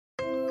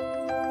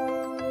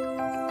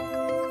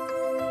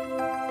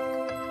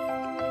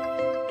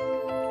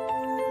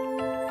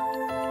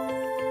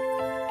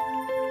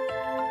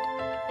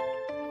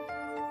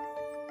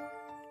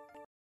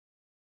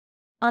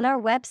On our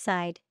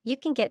website, you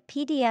can get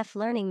PDF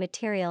learning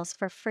materials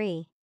for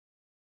free.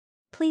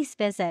 Please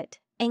visit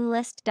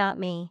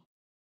englist.me.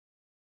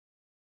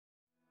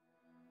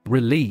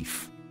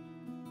 Relief.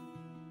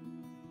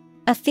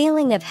 A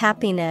feeling of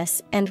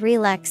happiness and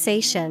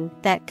relaxation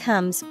that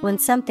comes when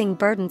something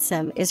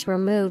burdensome is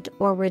removed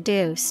or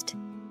reduced.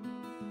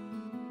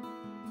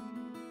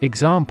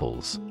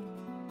 Examples: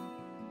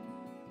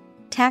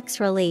 Tax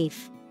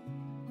relief.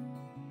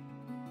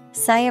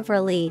 Sigh of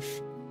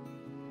relief.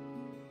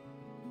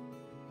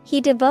 He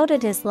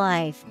devoted his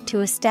life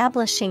to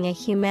establishing a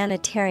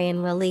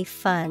humanitarian relief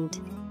fund.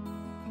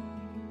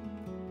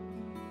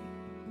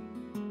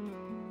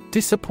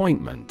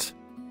 Disappointment.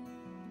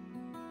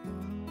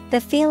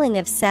 The feeling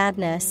of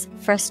sadness,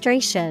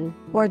 frustration,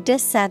 or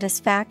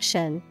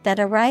dissatisfaction that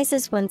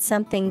arises when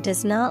something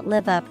does not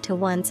live up to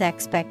one's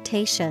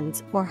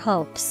expectations or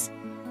hopes.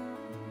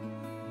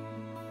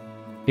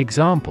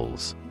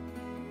 Examples: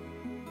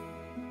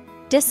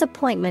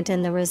 Disappointment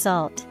in the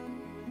result.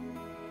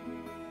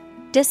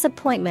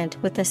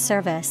 Disappointment with the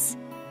service.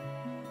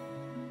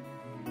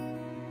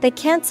 The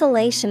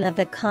cancellation of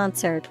the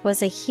concert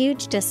was a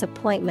huge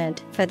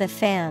disappointment for the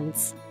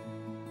fans.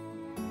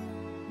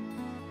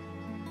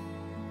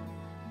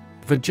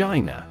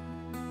 Vagina.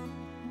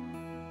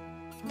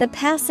 The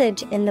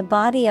passage in the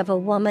body of a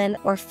woman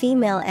or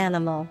female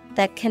animal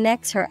that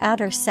connects her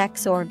outer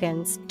sex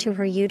organs to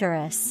her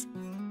uterus.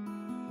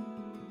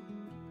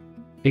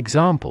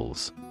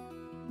 Examples: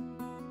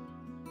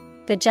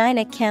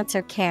 Vagina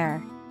cancer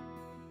care.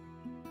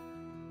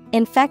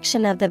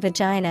 Infection of the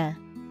vagina.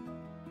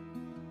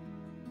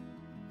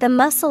 The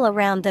muscle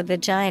around the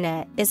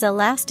vagina is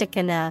elastic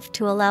enough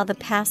to allow the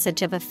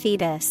passage of a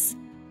fetus.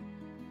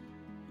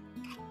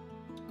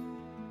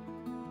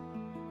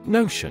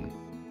 Notion.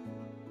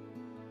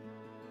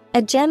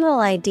 A general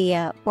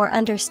idea or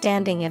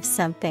understanding of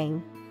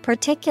something,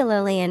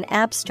 particularly an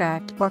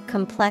abstract or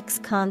complex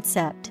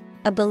concept,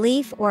 a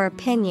belief or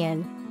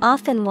opinion,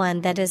 often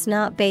one that is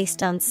not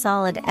based on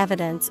solid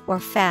evidence or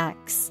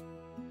facts.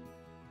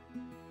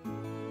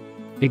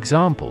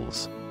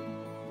 Examples: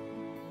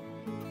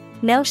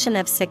 Notion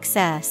of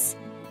success.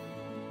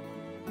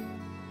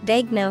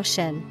 Vague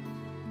notion.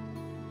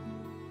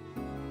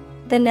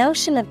 The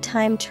notion of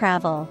time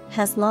travel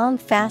has long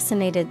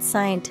fascinated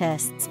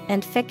scientists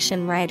and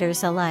fiction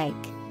writers alike.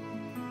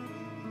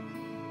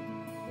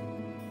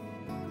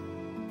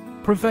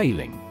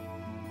 Prevailing.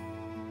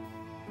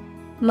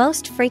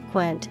 Most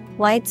frequent,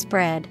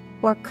 widespread,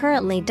 or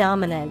currently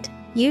dominant,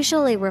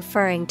 usually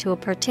referring to a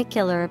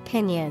particular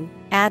opinion,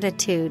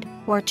 attitude,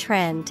 or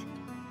trend.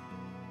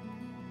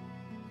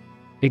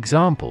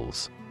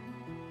 Examples: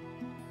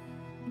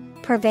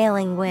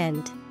 Prevailing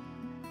wind.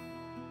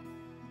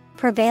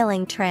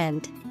 Prevailing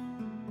trend.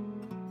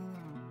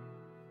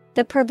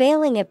 The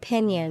prevailing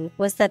opinion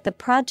was that the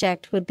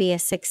project would be a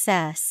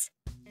success.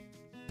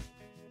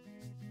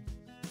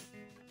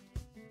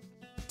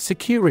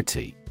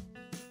 Security.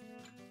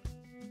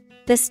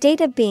 The state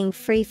of being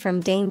free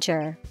from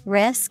danger,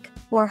 risk,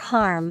 or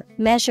harm,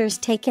 measures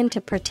taken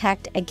to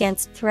protect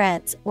against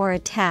threats or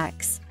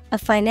attacks, a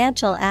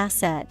financial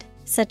asset,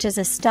 such as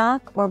a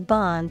stock or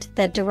bond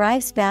that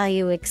derives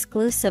value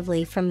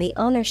exclusively from the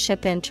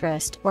ownership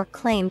interest or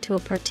claim to a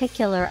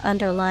particular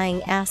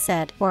underlying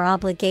asset or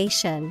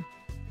obligation.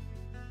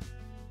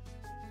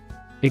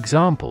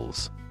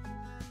 Examples: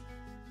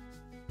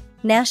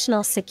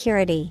 National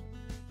security.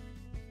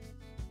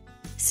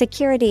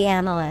 Security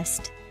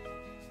analyst.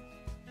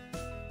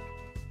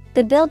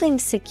 The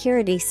building's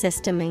security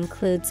system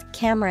includes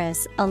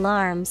cameras,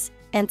 alarms,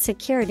 and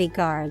security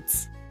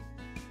guards.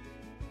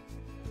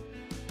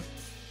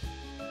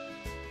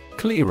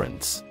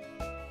 Clearance.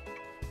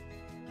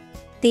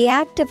 The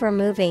act of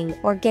removing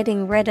or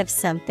getting rid of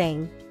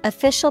something,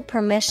 official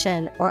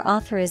permission or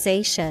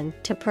authorization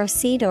to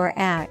proceed or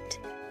act,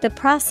 the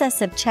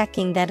process of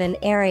checking that an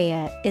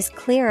area is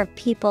clear of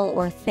people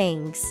or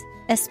things,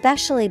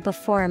 especially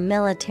before a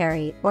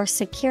military or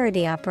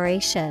security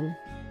operation.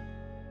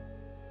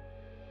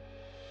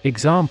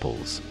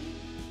 Examples: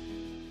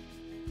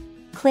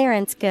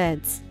 Clearance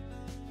goods.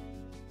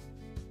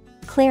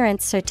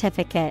 Clearance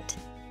certificate.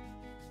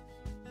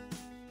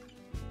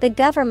 The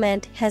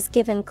government has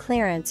given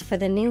clearance for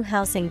the new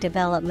housing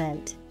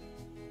development.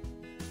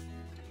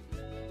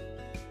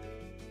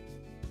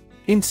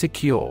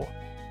 Insecure.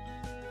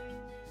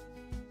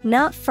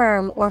 Not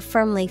firm or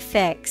firmly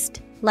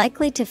fixed,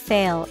 likely to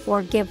fail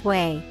or give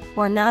way,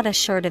 or not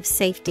assured of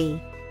safety.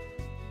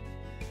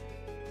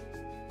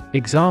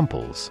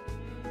 Examples: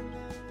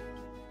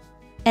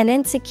 An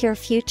insecure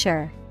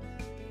future.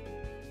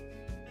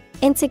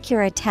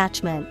 Insecure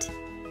attachment.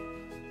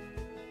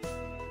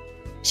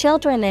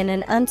 Children in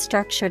an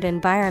unstructured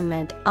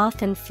environment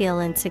often feel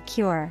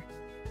insecure.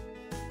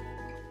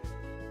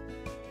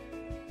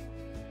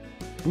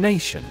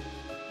 Nation.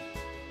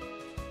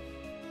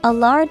 A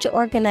large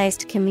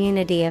organized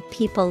community of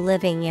people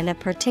living in a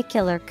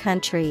particular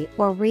country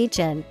or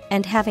region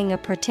and having a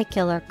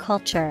particular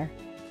culture.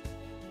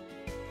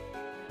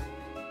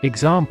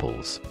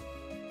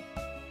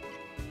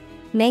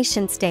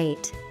 Nation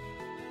state.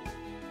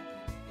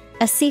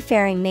 A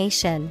seafaring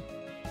nation.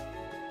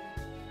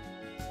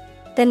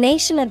 The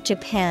nation of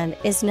Japan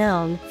is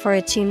known for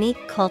its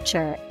unique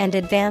culture and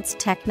advanced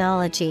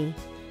technology.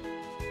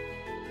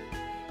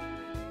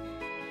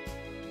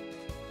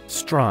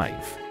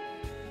 Strive.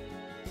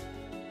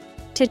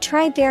 To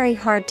try very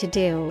hard to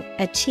do,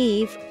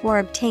 achieve, or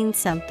obtain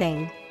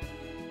something.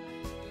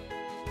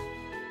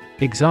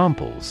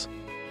 Examples: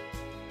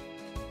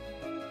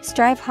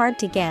 Strive hard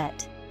to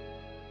get.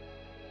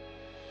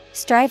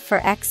 Strive for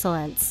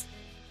excellence.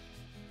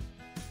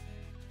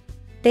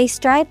 They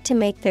strive to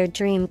make their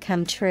dream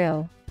come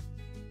true.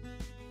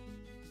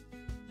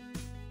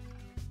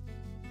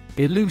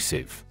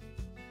 Elusive.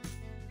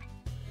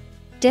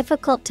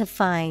 Difficult to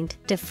find,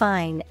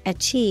 define,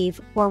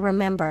 achieve, or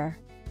remember.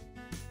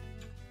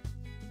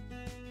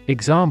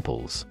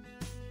 Examples: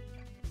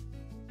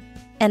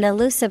 An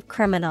elusive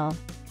criminal.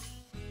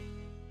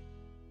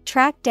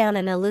 Track down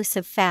an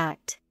elusive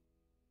fact.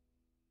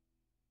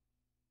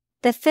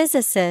 The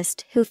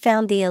physicist who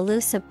found the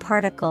elusive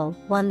particle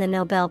won the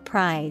Nobel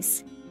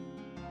Prize.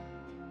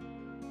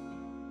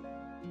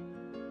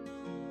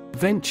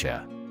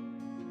 Venture.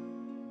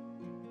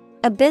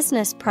 A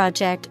business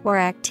project or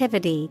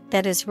activity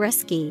that is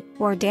risky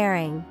or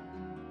daring.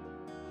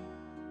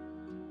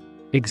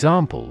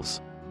 Examples: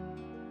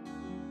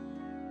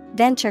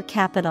 Venture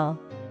capital.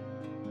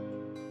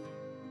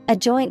 A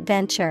joint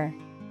venture.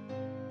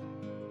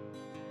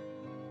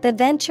 The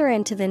venture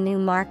into the new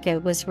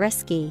market was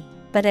risky,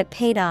 but it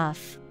paid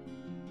off.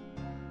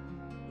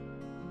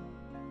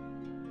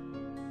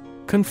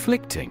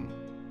 Conflicting.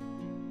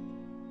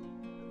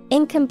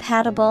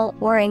 Incompatible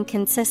or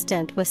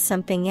inconsistent with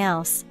something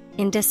else,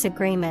 in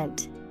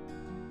disagreement.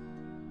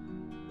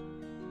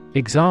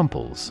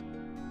 Examples: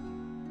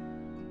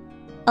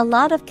 A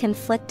lot of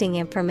conflicting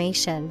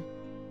information.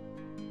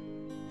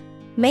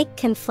 Make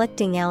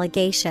conflicting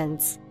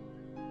allegations.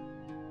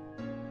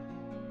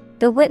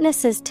 The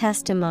witness's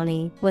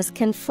testimony was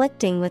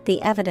conflicting with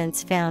the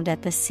evidence found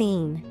at the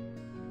scene.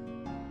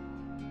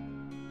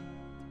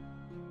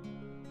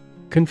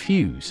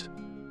 Confuse.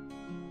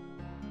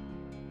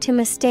 To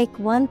mistake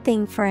one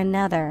thing for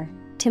another,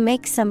 to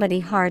make somebody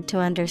hard to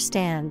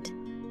understand.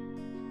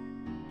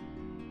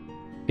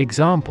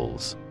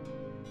 Examples: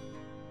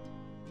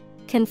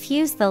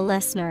 Confuse the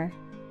listener.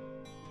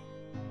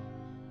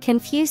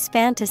 Confuse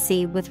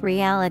fantasy with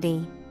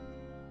reality.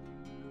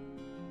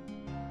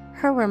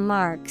 Her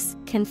remarks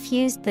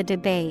confused the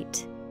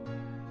debate.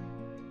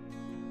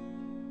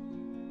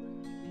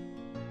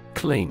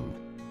 Cling.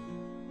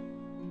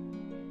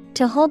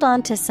 To hold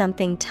on to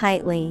something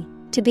tightly,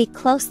 to be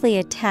closely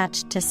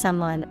attached to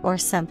someone or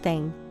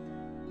something.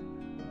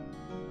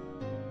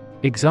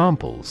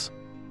 Examples: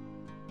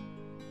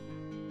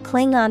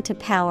 Cling on to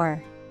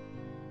power.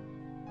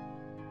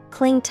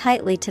 Cling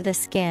tightly to the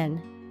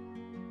skin.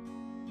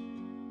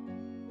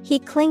 He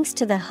clings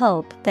to the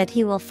hope that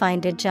he will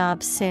find a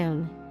job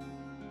soon.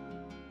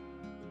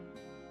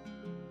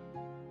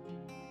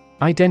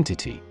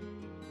 Identity.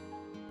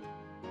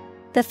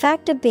 The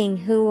fact of being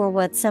who or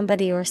what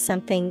somebody or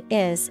something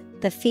is,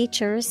 the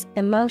features,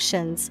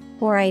 emotions,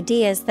 or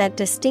ideas that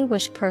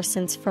distinguish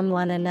persons from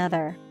one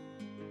another.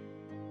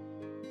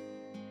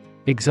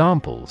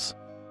 Examples: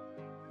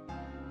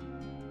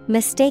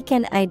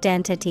 Mistaken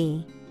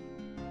identity.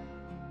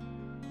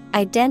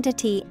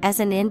 Identity as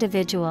an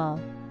individual.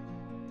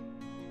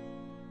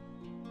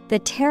 The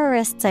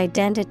terrorist's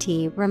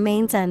identity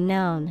remains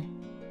unknown.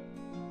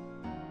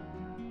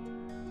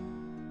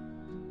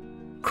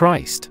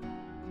 Christ.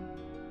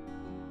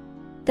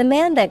 The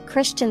man that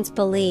Christians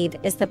believe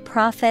is the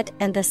prophet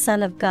and the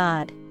Son of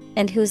God,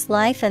 and whose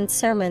life and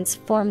sermons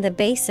form the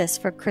basis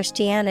for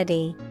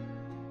Christianity.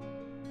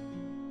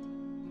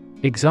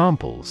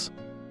 Examples: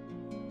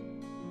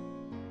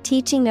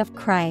 Teaching of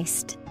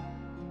Christ.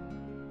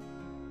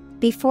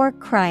 Before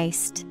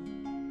Christ.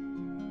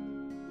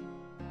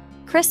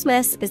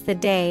 Christmas is the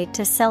day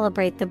to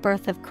celebrate the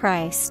birth of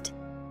Christ.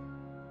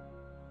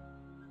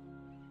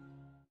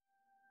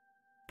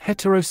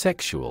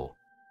 Heterosexual.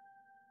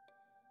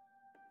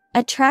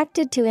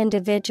 Attracted to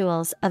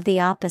individuals of the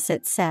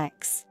opposite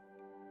sex.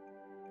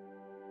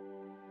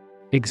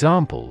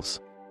 Examples: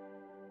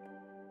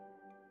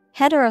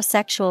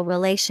 Heterosexual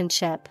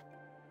relationship.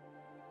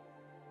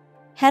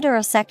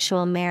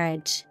 Heterosexual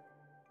marriage.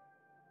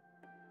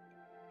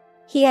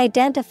 He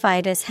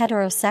identified as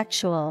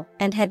heterosexual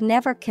and had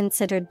never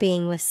considered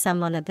being with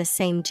someone of the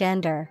same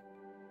gender.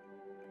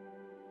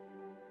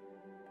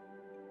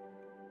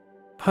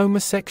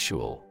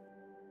 Homosexual.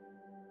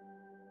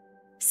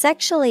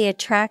 Sexually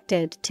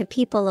attracted to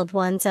people of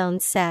one's own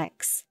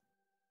sex.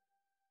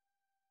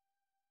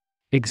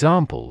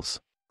 Examples: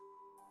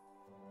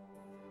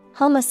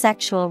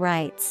 Homosexual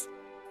rights.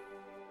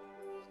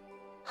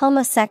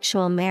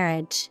 Homosexual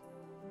marriage.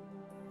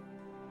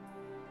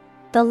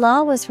 The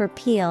law was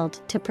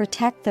repealed to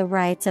protect the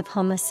rights of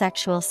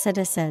homosexual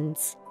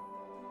citizens.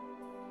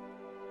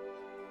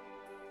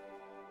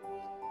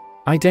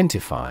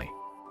 Identify.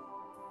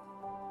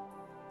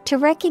 To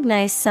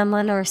recognize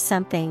someone or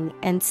something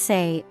and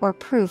say or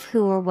prove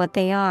who or what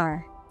they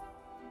are.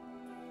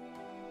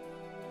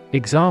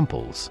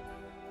 Examples: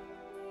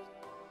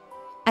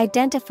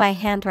 Identify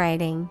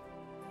handwriting.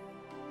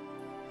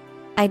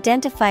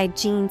 Identify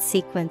gene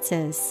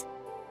sequences.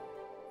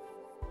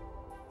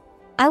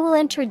 I will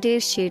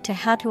introduce you to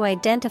how to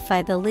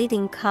identify the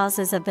leading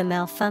causes of the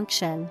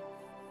malfunction.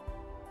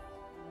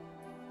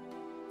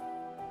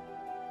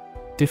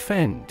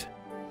 Defend.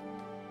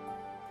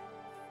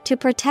 To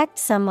protect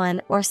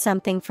someone or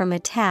something from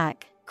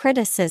attack,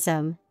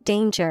 criticism,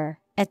 danger,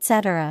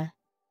 etc.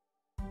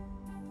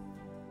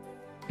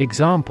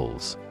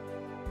 Examples: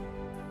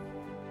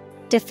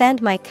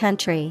 Defend my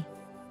country.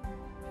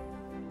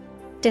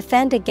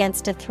 Defend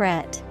against a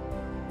threat.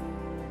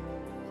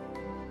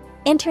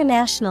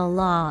 International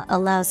law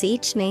allows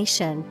each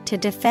nation to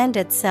defend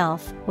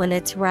itself when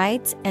its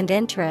rights and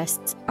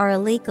interests are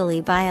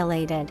illegally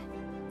violated.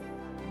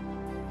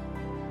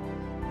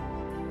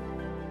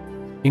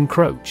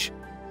 Encroach.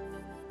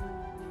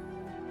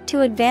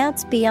 To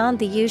advance beyond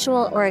the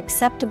usual or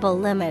acceptable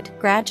limit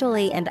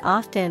gradually and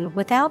often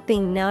without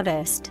being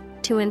noticed,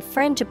 to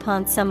infringe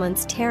upon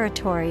someone's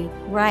territory,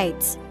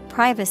 rights,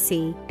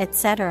 privacy,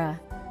 etc.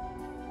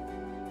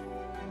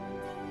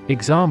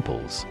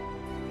 Examples: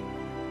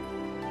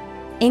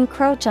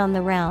 Encroach on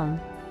the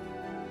realm.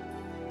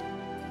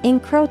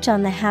 Encroach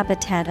on the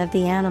habitat of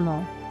the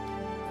animal.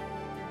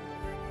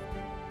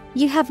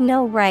 You have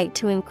no right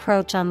to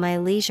encroach on my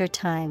leisure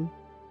time.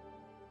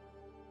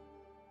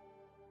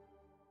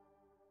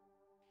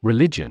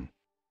 Religion.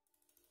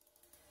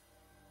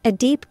 A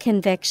deep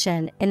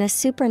conviction in a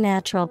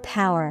supernatural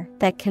power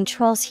that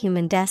controls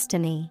human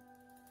destiny.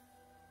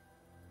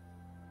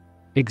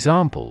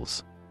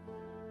 Examples: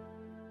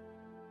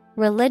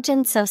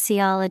 Religion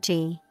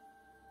sociology.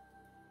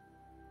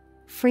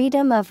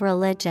 Freedom of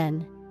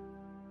religion.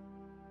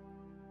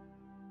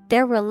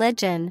 Their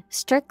religion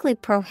strictly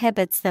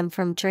prohibits them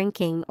from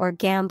drinking or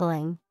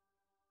gambling.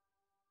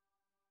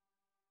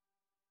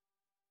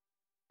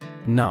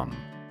 Numb.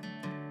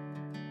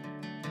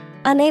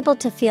 Unable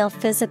to feel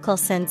physical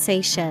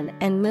sensation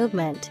and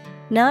movement,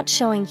 not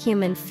showing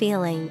human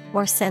feeling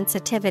or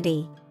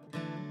sensitivity.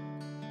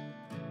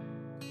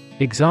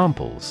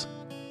 Examples: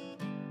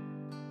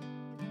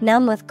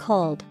 Numb with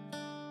cold.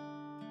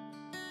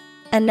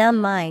 A numb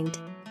mind.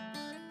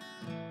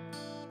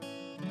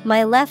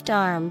 My left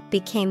arm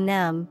became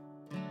numb.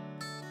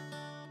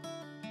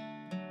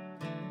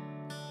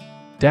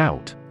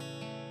 Doubt.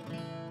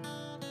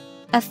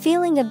 A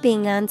feeling of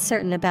being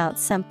uncertain about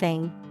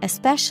something,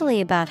 especially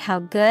about how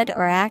good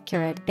or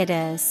accurate it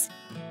is.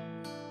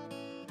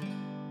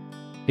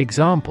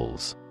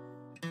 Examples: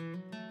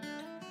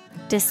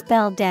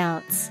 Dispel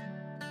doubts.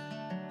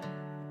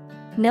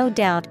 No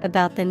doubt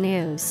about the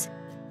news.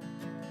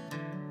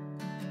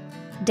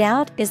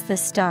 Doubt is the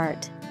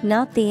start,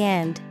 not the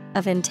end,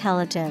 of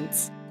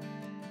intelligence.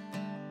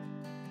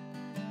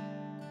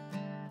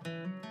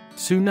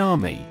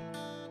 Tsunami.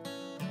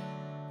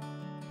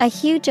 A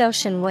huge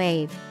ocean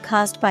wave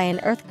caused by an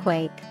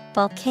earthquake,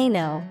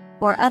 volcano,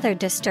 or other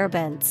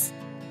disturbance.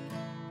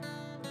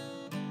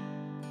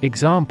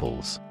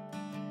 Examples: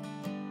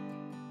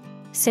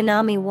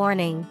 Tsunami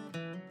warning.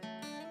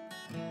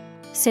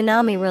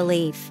 Tsunami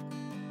relief.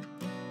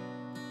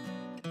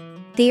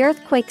 The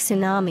earthquake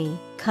tsunami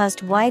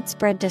caused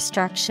widespread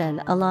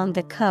destruction along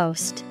the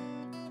coast.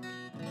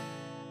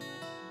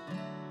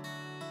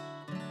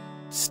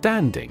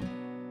 Standing.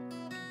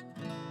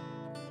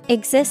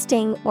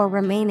 Existing or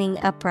remaining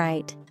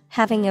upright,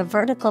 having a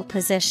vertical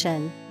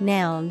position,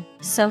 noun,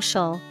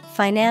 social,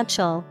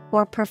 financial,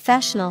 or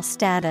professional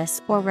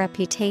status or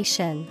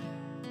reputation.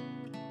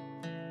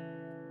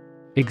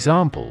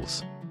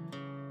 Examples: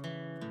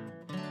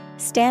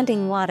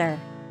 Standing water.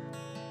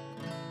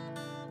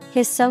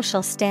 His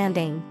social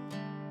standing.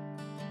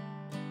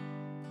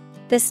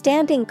 The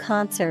standing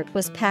concert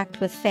was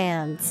packed with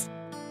fans.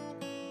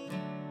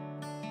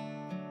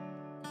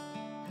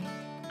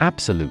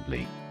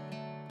 Absolutely.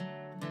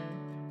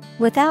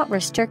 Without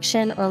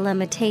restriction or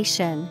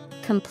limitation,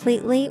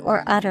 completely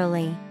or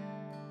utterly.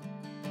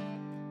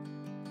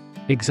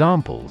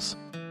 Examples: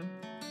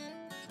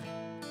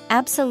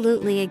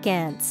 Absolutely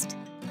against.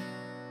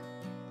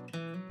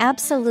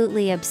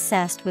 Absolutely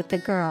obsessed with the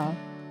girl.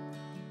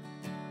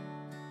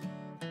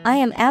 I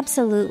am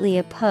absolutely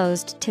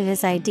opposed to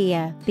his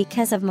idea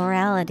because of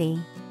morality.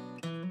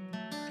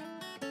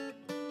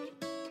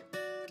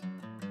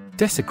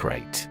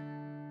 Desecrate.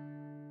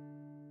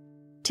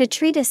 To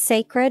treat a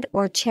sacred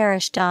or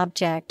cherished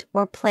object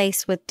or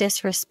place with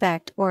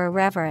disrespect or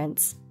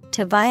irreverence,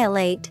 to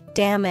violate,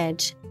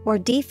 damage, or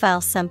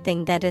defile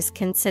something that is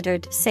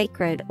considered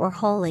sacred or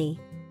holy.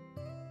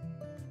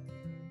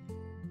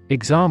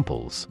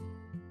 Examples: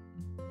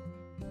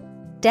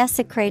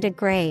 Desecrate a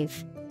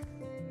grave.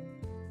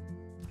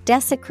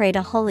 Desecrate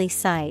a holy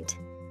site.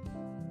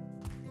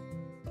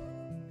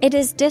 It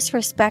is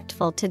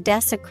disrespectful to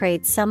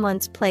desecrate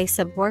someone's place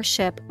of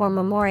worship or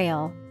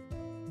memorial.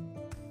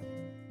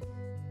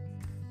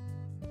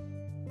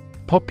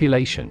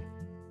 Population.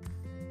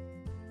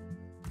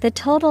 The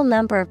total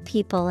number of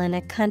people in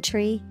a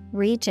country,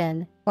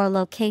 region, or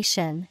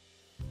location.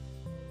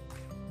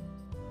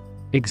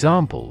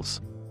 Examples: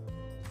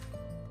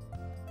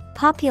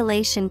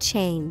 Population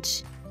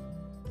change.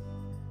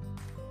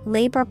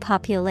 Labor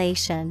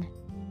population.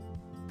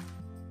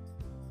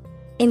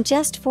 In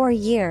just 4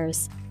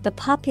 years, the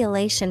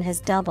population has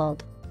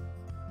doubled.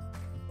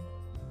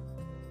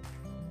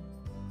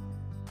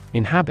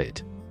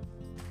 Inhabit.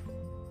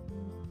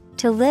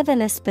 To live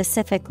in a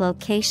specific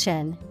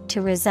location,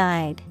 to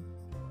reside.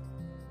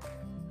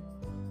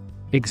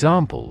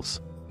 Examples: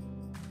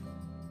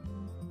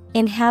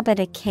 Inhabit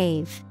a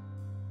cave.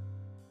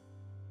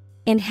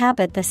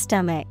 Inhabit the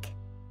stomach.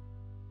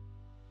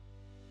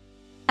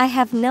 I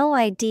have no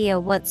idea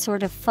what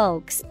sort of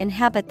folks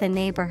inhabit the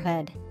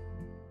neighborhood.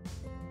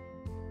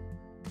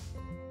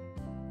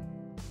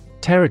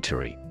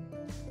 Territory.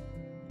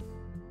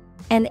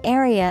 An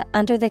area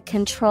under the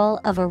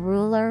control of a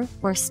ruler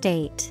or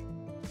state.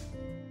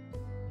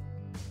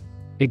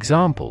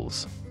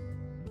 Examples: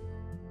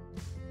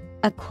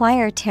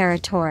 Acquire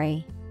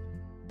territory.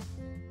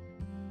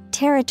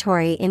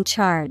 Territory in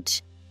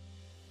charge.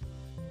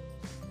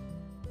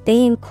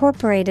 They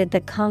incorporated the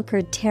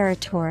conquered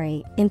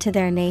territory into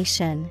their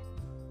nation.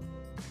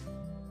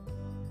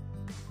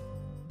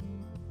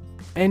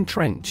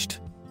 Entrenched.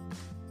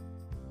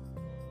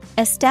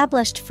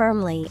 Established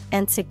firmly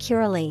and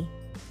securely.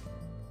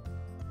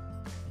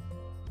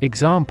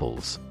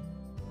 Examples: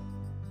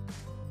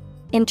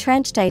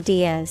 Entrenched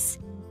ideas.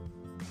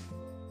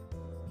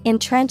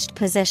 Entrenched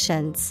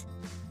positions.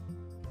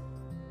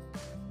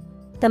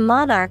 The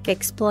monarch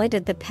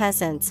exploited the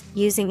peasants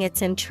using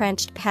its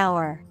entrenched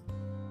power.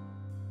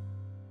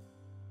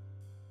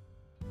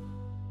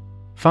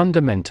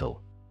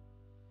 Fundamental.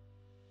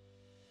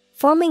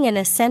 Forming an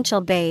essential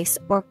base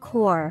or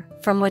core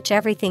from which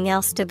everything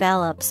else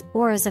develops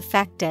or is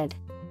affected.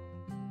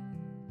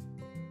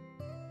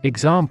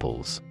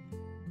 Examples: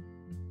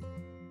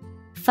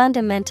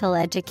 Fundamental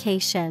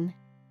education.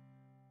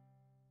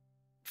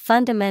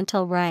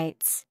 Fundamental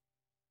rights.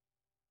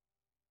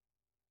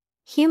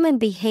 Human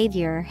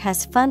behavior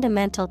has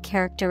fundamental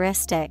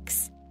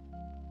characteristics.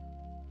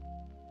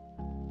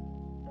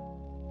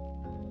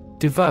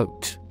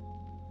 Devote.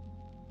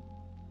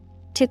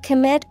 To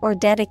commit or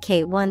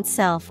dedicate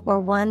oneself or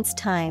one's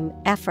time,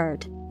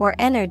 effort, or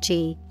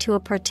energy to a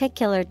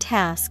particular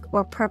task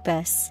or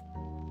purpose.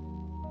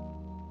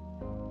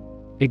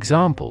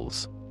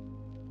 Examples: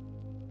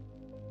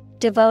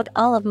 Devote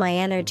all of my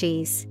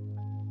energies.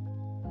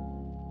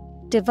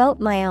 Devote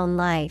my own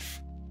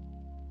life.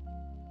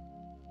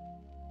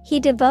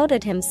 He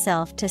devoted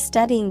himself to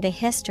studying the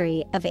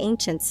history of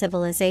ancient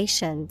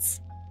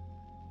civilizations.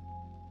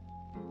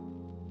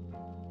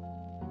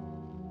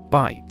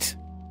 Byte.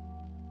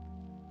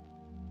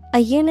 A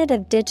unit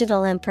of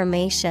digital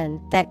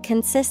information that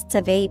consists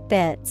of 8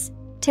 bits,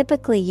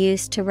 typically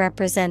used to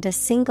represent a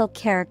single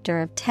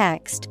character of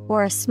text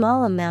or a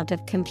small amount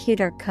of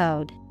computer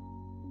code.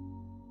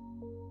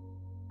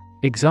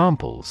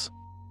 Examples: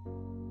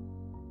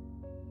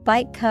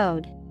 Byte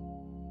code.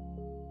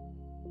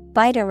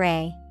 Byte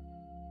array.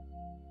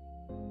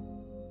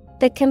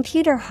 The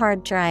computer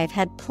hard drive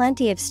had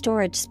plenty of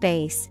storage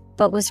space,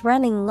 but was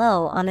running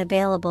low on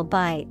available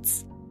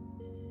bytes.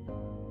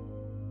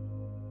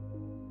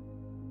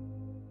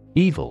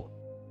 Evil.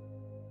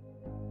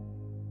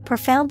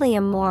 Profoundly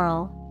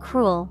immoral,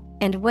 cruel,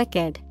 and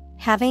wicked,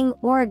 having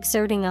or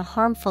exerting a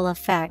harmful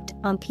effect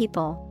on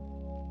people.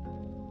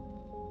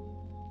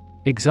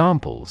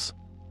 Examples: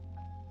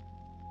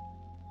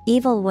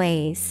 Evil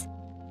ways.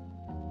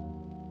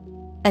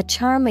 A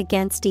charm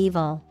against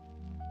evil.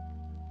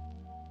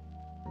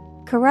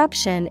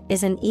 Corruption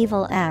is an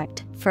evil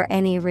act for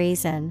any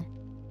reason.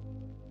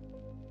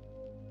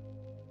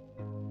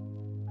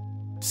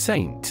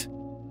 Saint.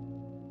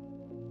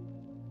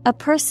 A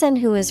person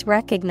who is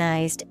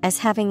recognized as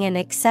having an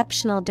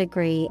exceptional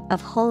degree of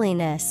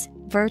holiness,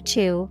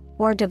 virtue,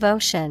 or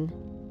devotion.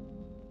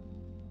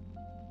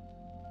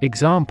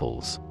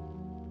 Examples: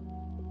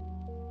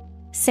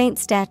 Saint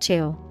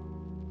statue.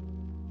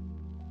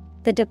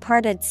 The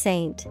departed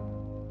saint.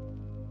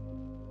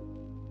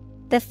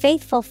 The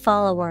faithful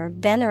follower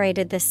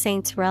venerated the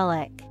saint's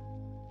relic.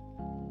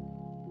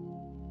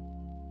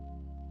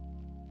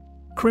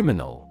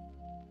 Criminal.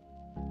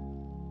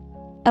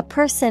 A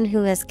person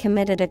who has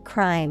committed a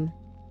crime.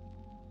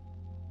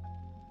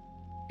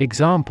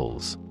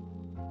 Examples: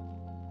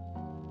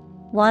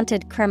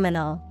 Wanted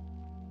criminal.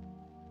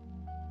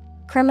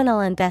 Criminal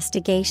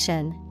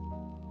investigation.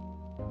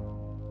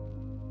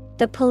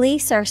 The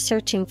police are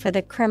searching for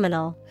the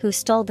criminal who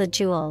stole the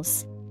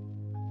jewels.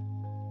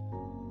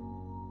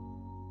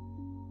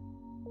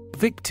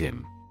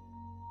 Victim.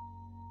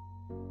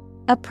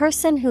 A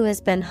person who has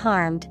been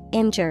harmed,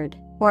 injured,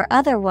 or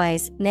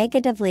otherwise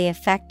negatively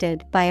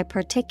affected by a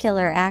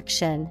particular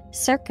action,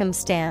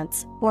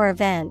 circumstance, or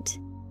event.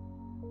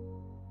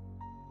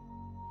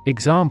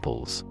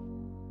 Examples: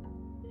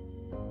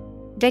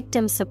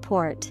 Victim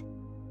support.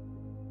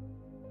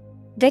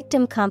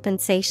 Victim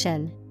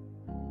compensation.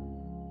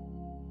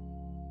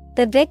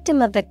 The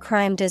victim of the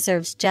crime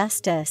deserves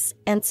justice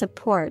and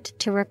support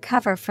to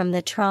recover from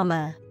the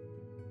trauma.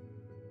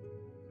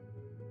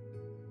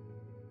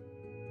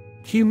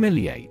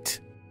 Humiliate.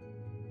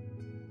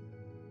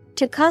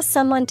 To cause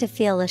someone to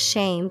feel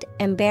ashamed,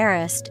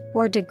 embarrassed,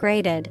 or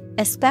degraded,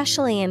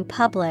 especially in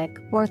public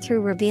or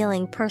through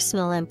revealing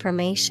personal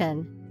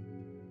information.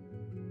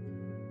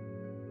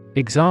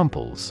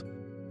 Examples: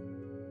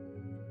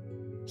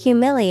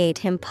 humiliate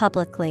him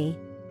publicly.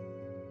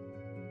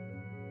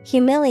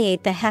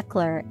 Humiliate the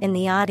heckler in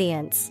the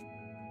audience.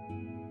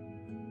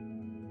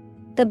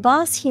 The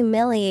boss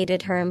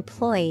humiliated her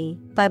employee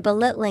by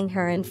belittling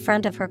her in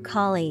front of her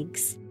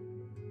colleagues.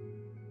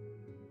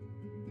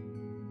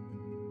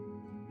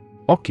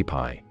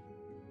 Occupy.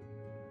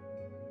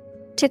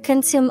 To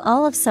consume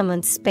all of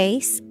someone's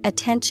space,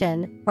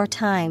 attention, or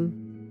time.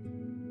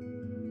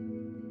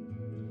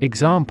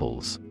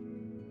 Examples: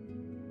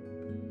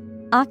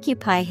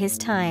 occupy his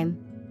time.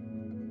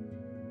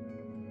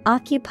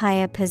 Occupy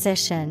a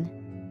position.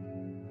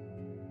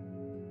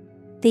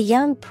 The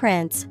young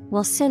prince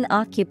will soon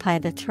occupy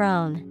the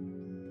throne.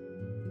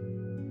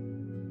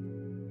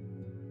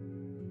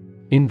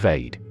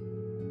 Invade.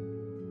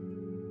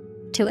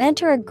 To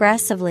enter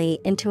aggressively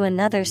into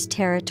another's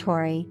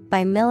territory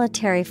by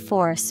military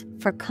force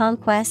for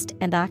conquest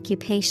and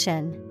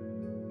occupation.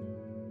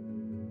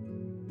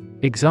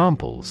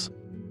 Examples: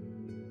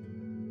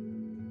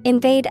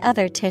 invade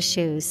other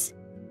tissues.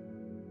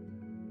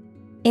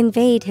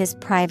 Invade his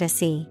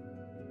privacy.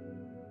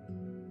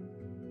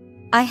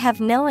 I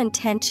have no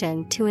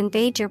intention to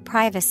invade your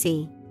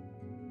privacy.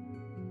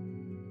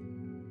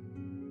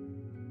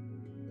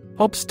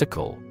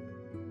 Obstacle.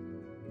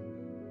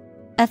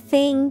 A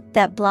thing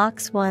that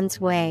blocks one's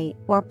way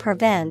or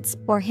prevents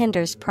or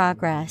hinders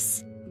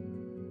progress.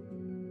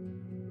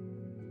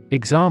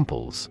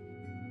 Examples: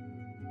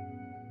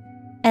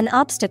 an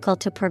obstacle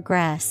to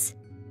progress.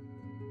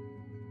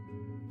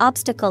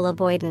 Obstacle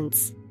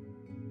avoidance.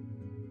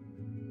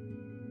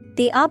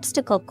 The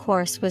obstacle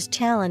course was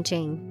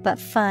challenging but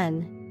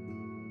fun.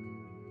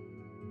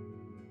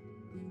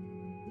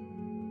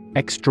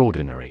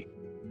 Extraordinary.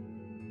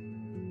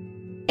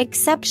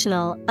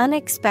 Exceptional,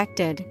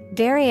 unexpected,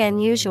 very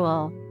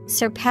unusual,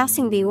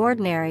 surpassing the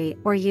ordinary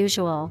or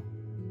usual.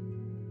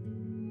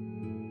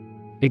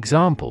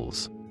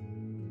 Examples: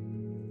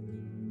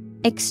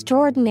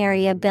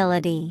 extraordinary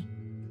ability.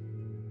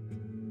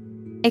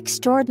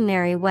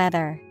 Extraordinary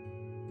weather.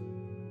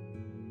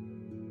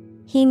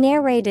 He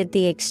narrated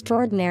the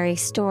extraordinary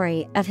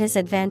story of his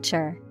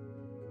adventure.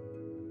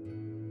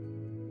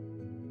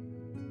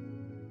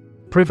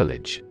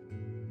 Privilege.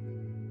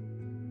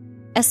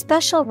 A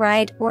special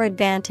right or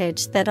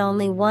advantage that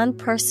only one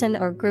person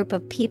or group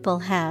of people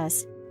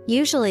has,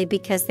 usually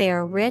because they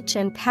are rich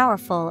and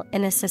powerful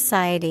in a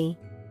society.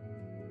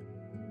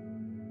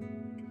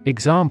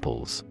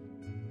 Examples: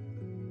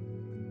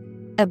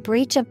 a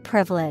breach of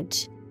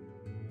privilege.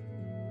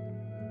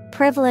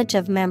 Privilege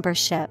of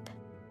membership.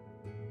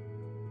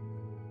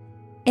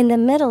 In the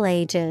Middle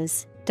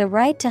Ages, the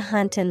right to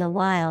hunt in the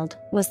wild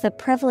was the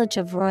privilege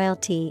of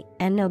royalty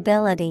and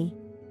nobility.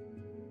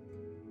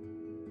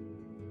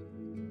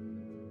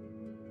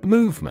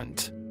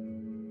 Movement.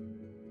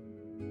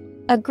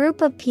 A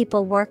group of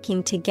people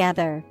working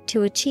together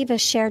to achieve a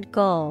shared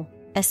goal,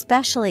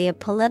 especially a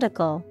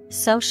political,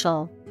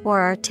 social,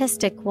 or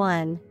artistic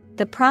one,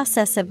 the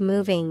process of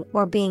moving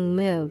or being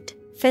moved,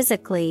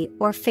 physically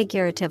or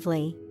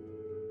figuratively.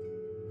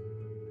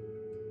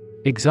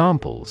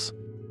 Examples: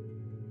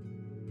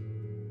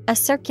 a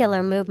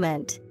circular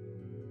movement.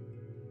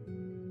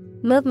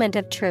 Movement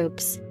of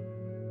troops.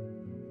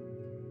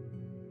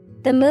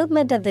 The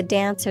movement of the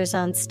dancers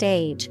on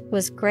stage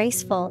was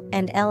graceful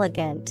and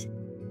elegant.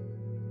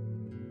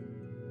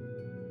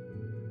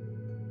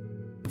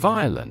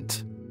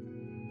 Violent.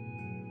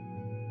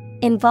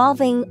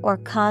 Involving or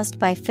caused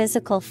by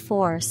physical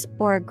force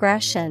or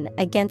aggression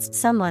against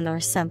someone or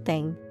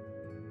something.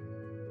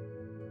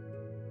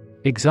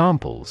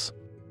 Examples: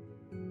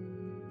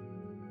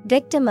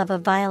 victim of a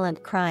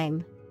violent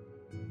crime.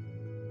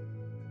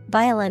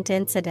 Violent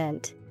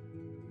incident.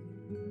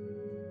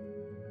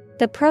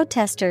 The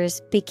protesters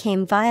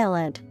became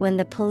violent when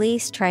the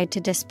police tried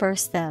to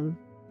disperse them.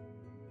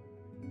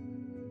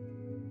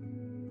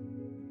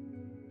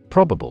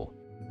 Probable.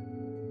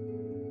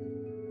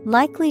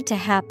 Likely to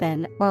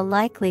happen or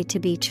likely to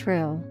be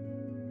true.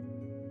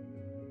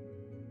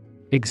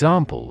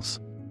 Examples: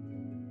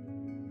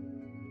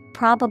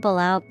 probable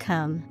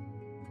outcome.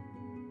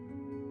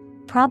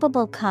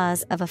 Probable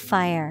cause of a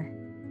fire.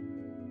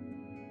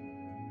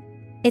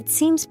 It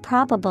seems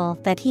probable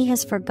that he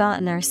has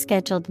forgotten our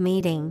scheduled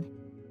meeting.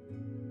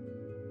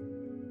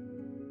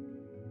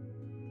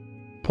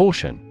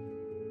 Portion.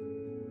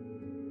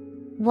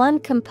 One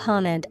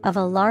component of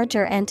a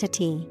larger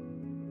entity.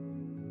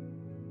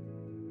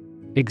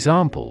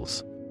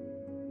 Examples: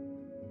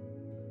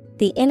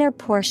 the inner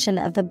portion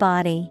of the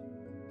body.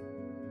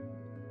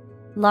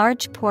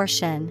 Large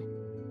portion.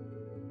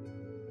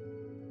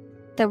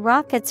 The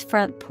rocket's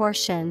front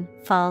portion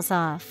falls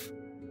off.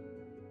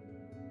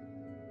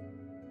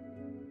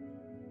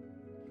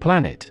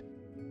 Planet.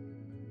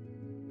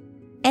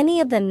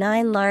 Any of the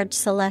 9 large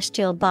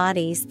celestial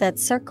bodies that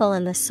circle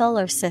in the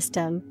solar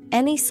system,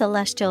 any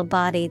celestial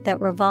body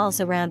that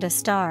revolves around a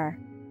star.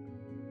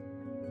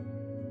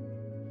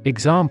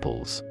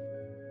 Examples: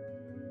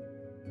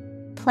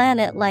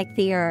 Planet like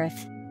the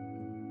Earth.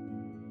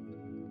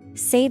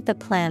 Save the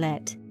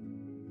planet.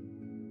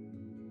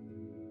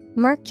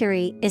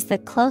 Mercury is the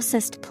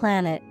closest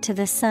planet to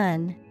the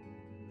Sun.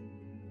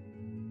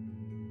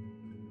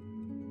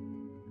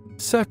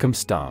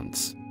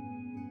 Circumstance.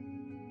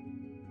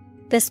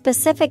 The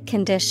specific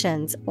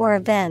conditions or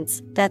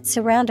events that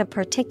surround a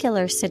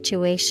particular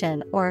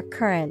situation or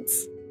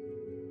occurrence.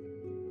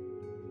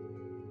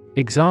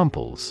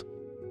 Examples: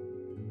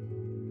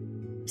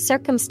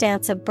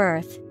 Circumstance of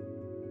birth.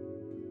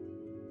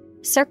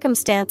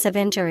 Circumstance of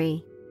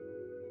injury.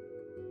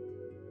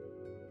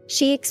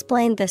 She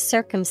explained the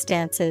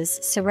circumstances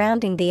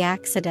surrounding the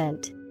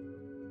accident.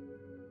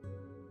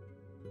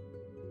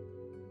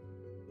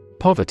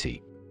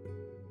 Poverty.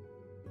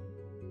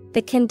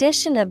 The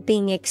condition of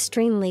being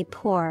extremely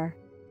poor.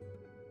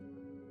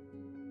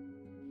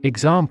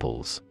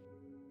 Examples: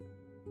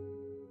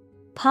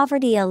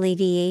 Poverty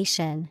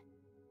alleviation.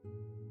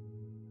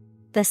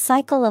 The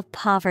cycle of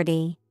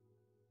poverty.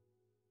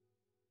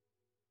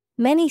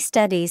 Many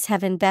studies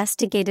have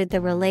investigated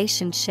the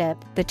relationship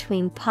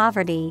between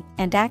poverty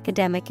and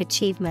academic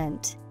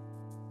achievement.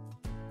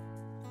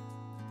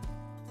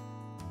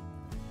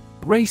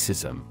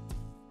 Racism.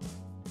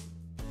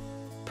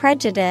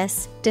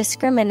 Prejudice,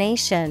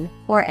 discrimination,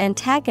 or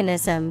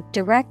antagonism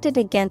directed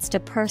against a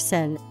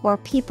person or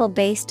people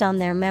based on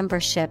their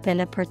membership in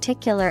a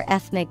particular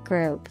ethnic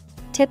group,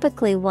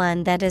 typically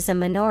one that is a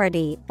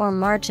minority or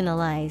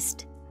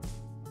marginalized.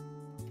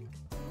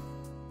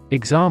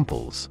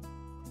 Examples: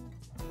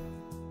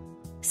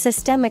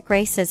 Systemic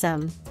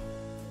racism.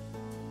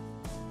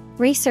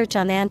 Research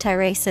on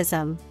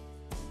anti-racism.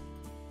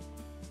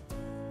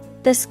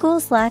 The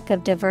school's lack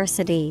of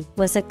diversity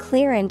was a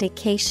clear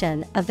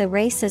indication of the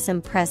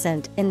racism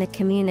present in the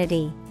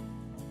community.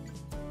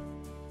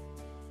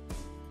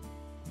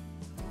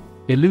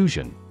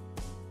 Illusion.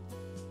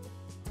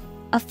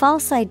 A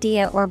false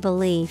idea or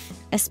belief,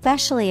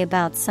 especially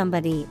about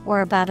somebody or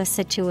about a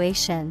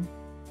situation.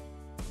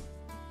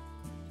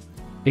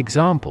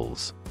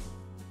 Examples: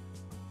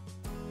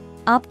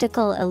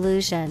 Optical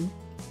illusion.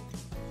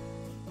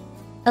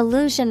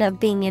 Illusion of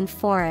being in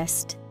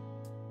forest.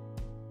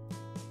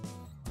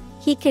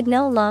 He could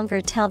no longer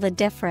tell the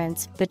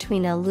difference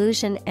between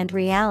illusion and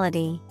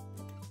reality.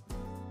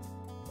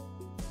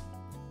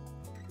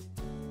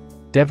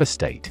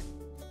 Devastate.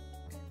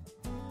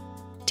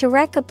 To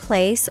wreck a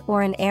place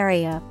or an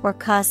area or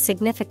cause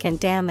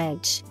significant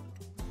damage.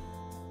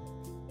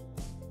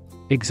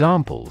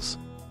 Examples: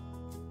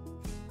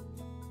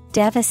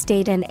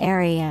 Devastate an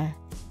area.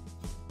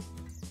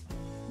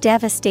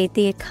 Devastate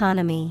the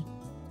economy.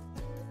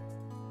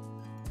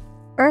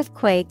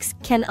 Earthquakes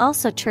can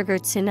also trigger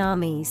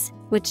tsunamis,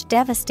 which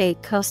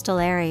devastate coastal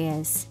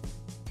areas.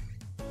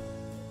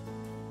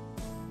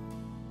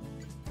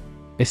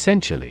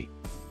 Essentially.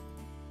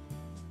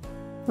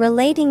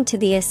 Relating to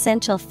the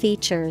essential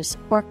features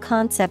or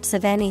concepts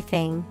of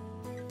anything.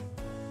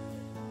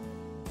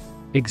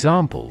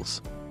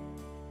 Examples: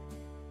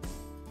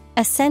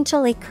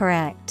 Essentially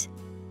correct.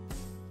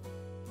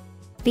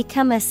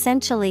 Become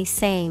essentially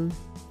same.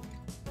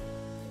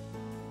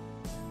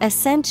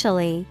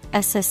 Essentially,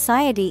 a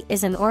society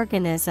is an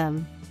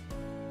organism.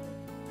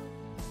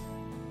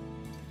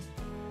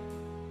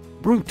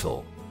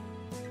 Brutal.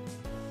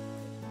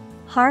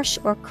 Harsh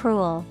or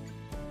cruel.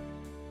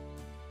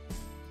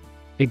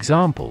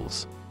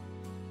 Examples: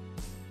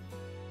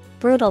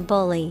 Brutal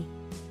bully.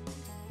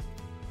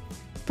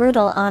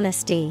 Brutal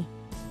honesty.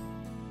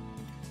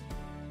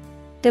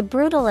 The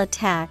brutal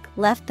attack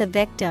left the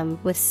victim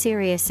with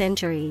serious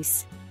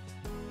injuries.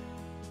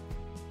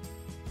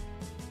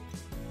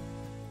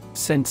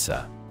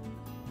 Censor.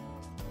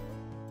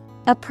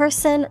 A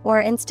person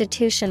or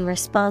institution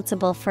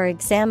responsible for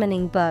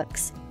examining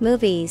books,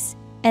 movies,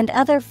 and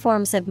other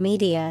forms of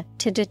media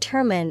to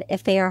determine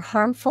if they are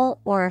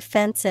harmful or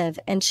offensive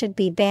and should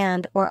be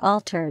banned or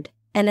altered.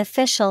 An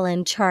official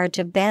in charge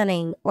of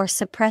banning or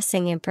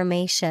suppressing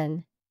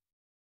information.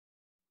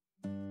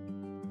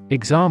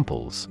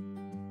 Examples: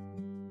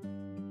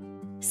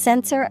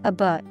 Censor a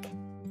book.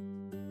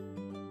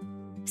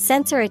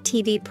 Censor a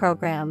TV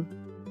program.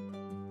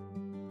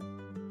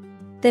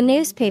 The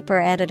newspaper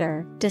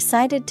editor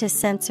decided to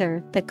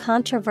censor the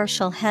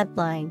controversial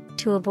headline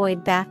to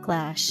avoid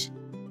backlash.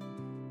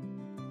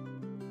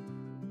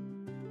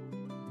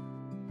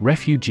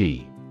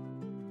 Refugee.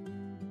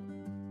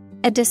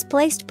 A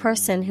displaced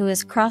person who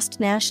has crossed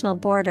national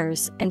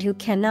borders and who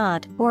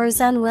cannot or is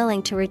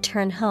unwilling to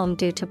return home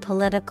due to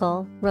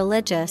political,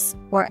 religious,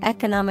 or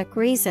economic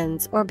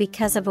reasons or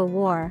because of a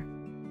war.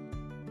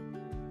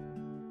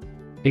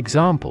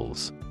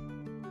 Examples: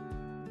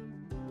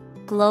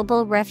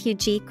 Global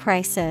refugee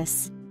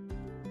crisis.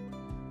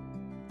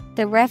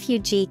 The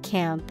refugee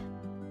camp.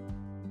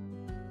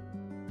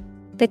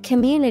 The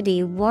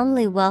community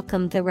warmly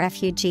welcomed the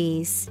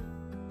refugees.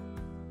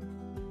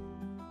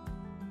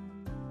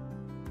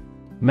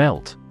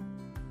 Melt.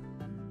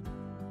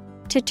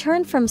 To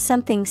turn from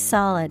something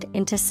solid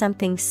into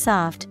something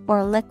soft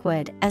or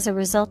liquid as a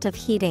result of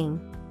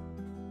heating.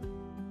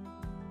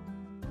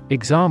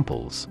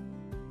 Examples: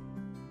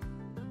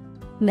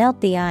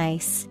 Melt the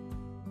ice.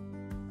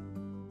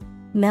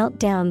 Melt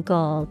down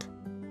gold.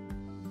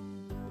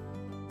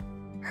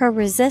 Her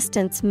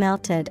resistance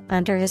melted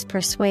under his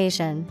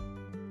persuasion.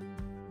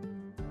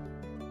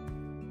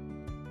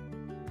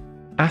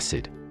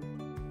 Acid.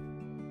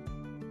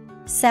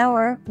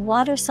 Sour,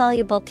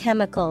 water-soluble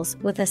chemicals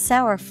with a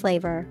sour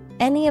flavor,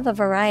 any of a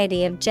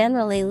variety of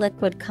generally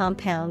liquid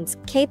compounds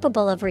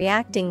capable of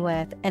reacting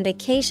with and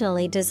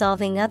occasionally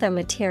dissolving other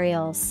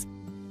materials.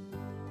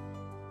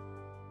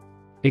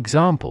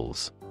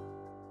 Examples: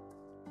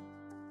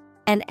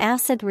 An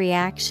acid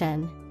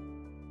reaction.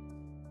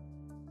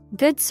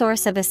 Good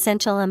source of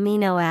essential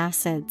amino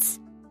acids.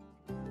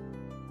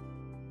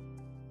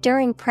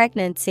 During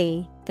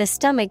pregnancy, the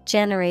stomach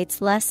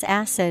generates less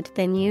acid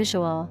than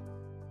usual.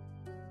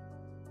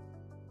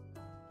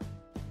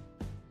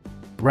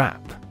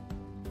 Rap.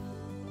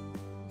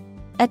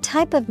 A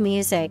type of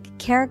music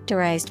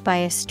characterized by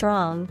a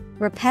strong,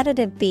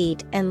 repetitive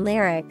beat and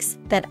lyrics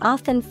that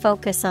often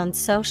focus on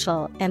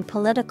social and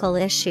political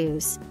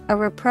issues, a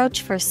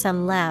reproach for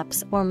some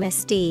lapse or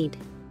misdeed.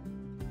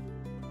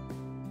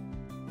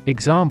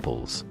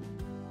 Examples: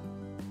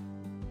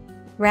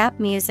 Rap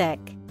music.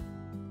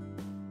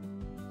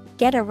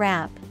 Get a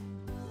rap.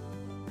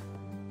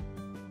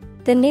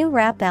 The new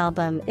rap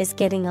album is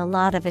getting a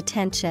lot of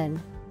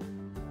attention.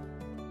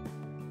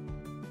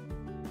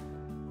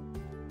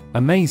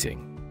 Amazing.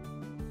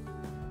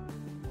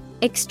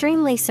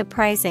 Extremely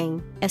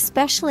surprising,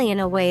 especially in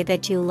a way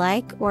that you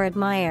like or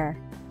admire.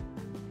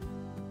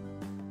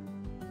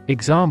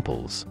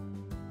 Examples: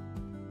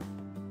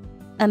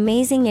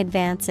 Amazing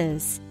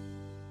advances.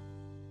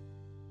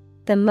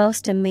 The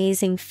most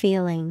amazing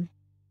feeling.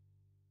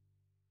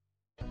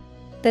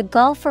 The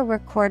golfer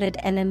recorded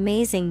an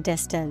amazing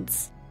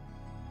distance.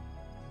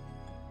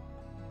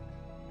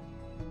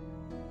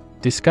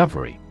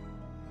 Discovery.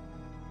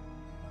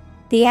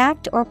 The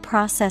act or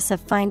process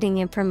of finding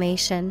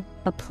information,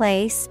 a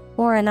place,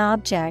 or an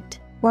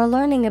object, or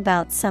learning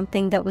about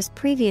something that was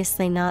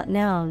previously not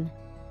known.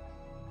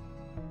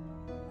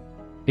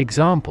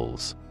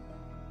 Examples: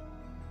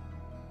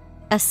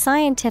 A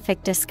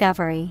scientific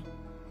discovery.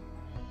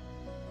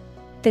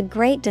 The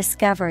great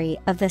discovery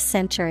of the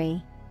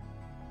century.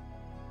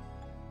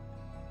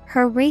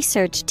 Her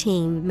research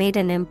team made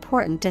an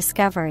important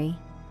discovery.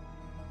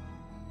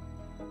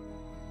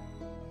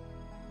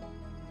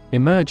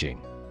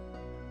 Emerging.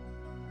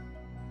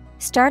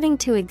 Starting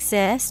to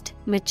exist,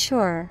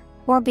 mature,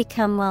 or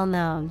become well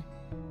known.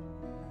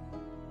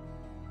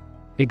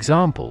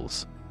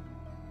 Examples: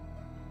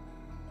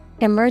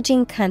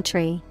 Emerging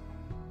country.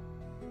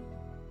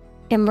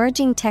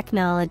 Emerging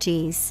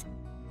technologies.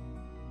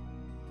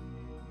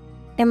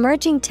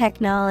 Emerging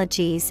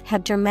technologies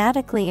have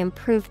dramatically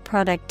improved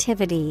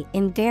productivity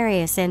in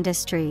various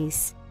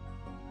industries.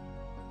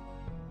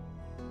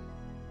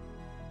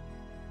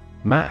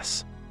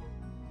 Mass.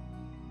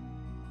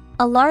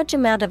 A large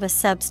amount of a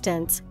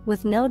substance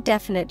with no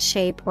definite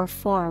shape or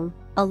form,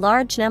 a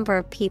large number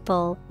of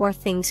people or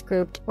things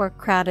grouped or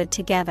crowded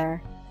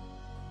together.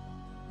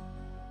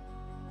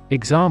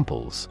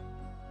 Examples: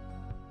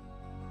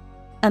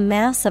 A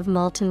mass of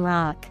molten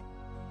rock.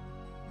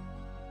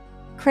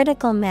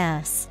 Critical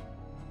mass.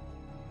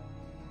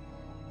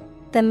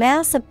 The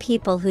mass of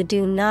people who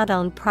do not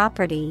own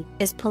property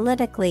is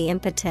politically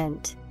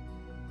impotent.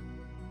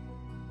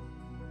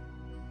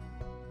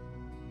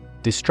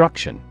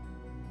 Destruction.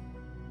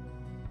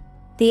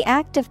 The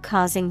act of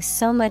causing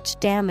so much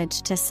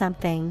damage to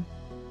something.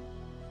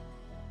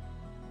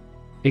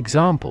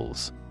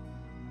 Examples: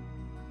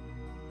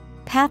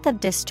 Path of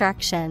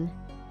destruction.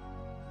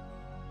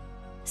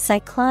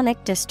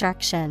 Cyclonic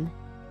destruction.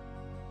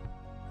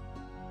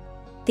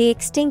 The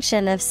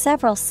extinction of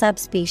several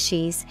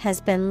subspecies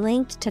has been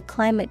linked to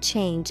climate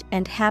change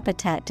and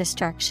habitat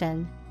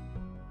destruction.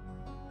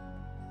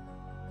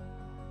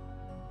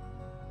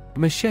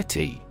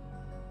 Machete.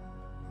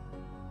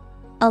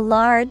 A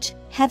large,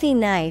 heavy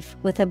knife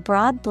with a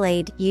broad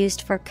blade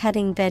used for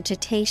cutting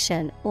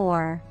vegetation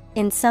or,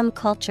 in some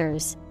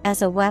cultures,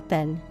 as a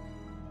weapon.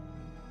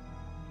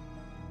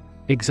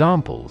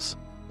 Examples: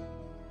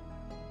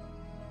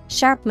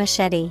 Sharp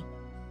machete.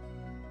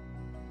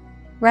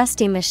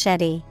 Rusty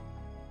machete.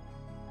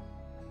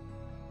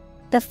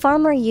 The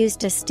farmer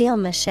used a steel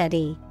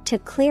machete to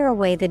clear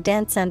away the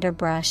dense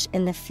underbrush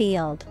in the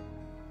field.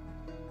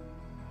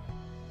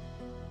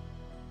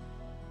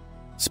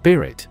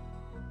 Spirit.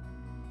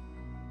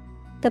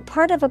 The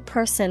part of a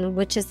person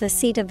which is the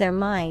seat of their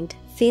mind,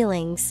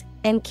 feelings,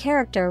 and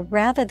character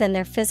rather than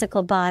their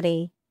physical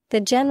body, the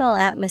general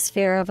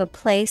atmosphere of a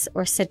place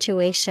or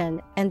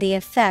situation, and the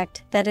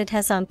effect that it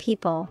has on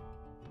people.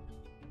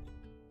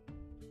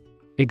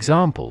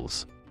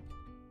 Examples: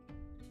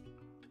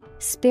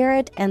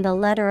 spirit and the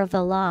letter of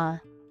the law.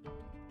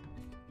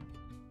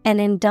 An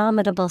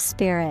indomitable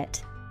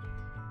spirit.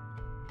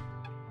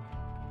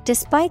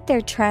 Despite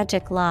their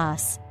tragic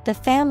loss, the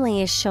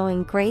family is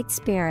showing great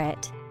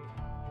spirit.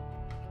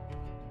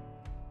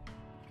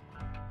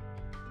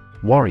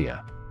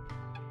 Warrior.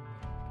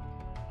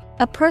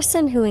 A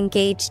person who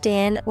engaged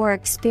in or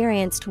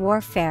experienced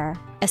warfare,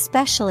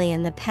 especially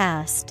in the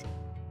past.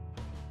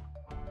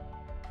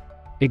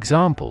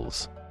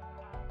 Examples: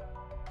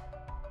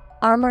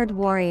 Armored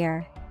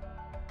warrior.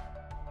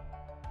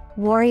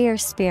 Warrior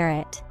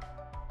spirit.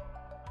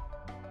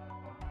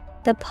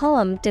 The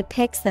poem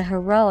depicts the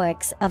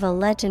heroics of a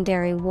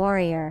legendary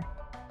warrior.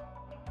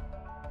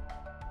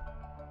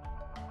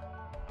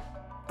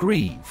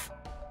 Grieve.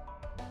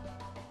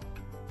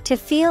 To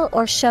feel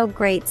or show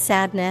great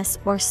sadness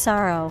or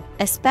sorrow,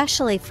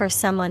 especially for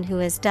someone who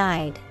has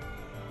died.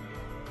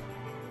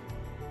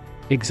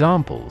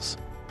 Examples: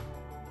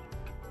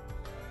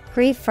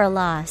 Grieve for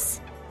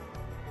loss.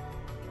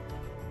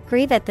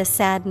 Grieve at the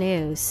sad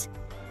news.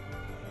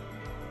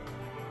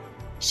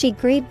 She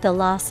grieved the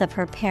loss of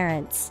her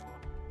parents.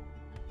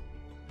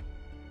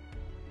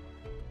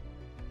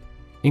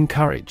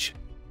 Encourage.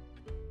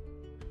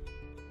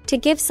 To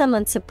give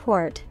someone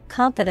support,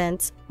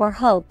 confidence, or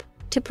hope.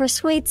 To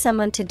persuade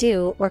someone to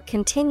do or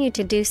continue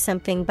to do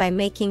something by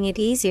making it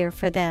easier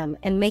for them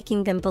and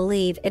making them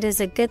believe it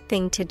is a good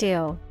thing to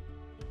do.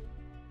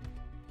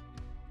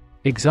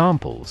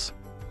 Examples: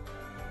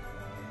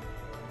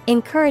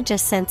 Encourage a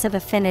sense of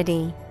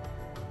affinity.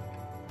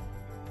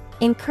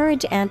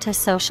 Encourage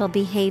antisocial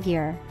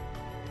behavior.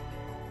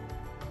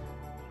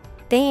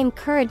 They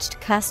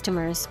encouraged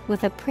customers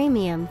with a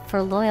premium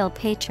for loyal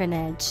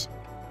patronage.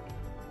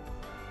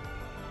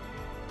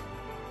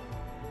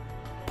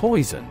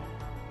 Poison.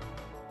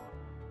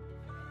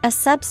 A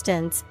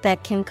substance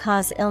that can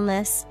cause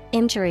illness,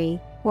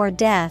 injury, or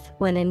death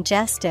when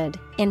ingested,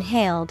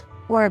 inhaled,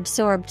 or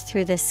absorbed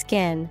through the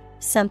skin,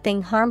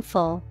 something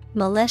harmful,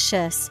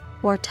 malicious,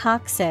 or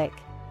toxic,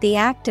 the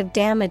act of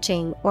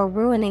damaging or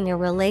ruining a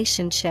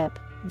relationship.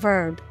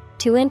 Verb: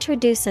 to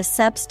introduce a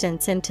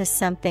substance into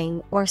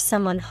something or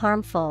someone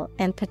harmful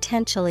and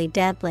potentially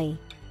deadly.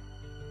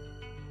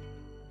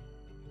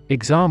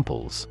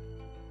 Examples: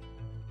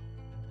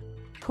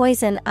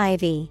 Poison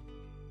ivy.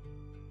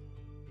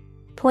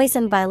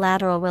 Poison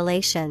bilateral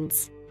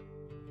relations.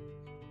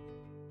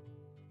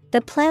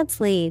 The plant's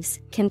leaves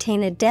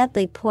contain a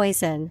deadly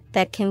poison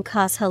that can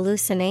cause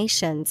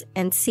hallucinations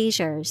and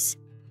seizures.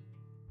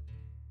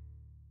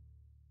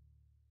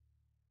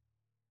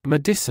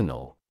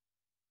 Medicinal.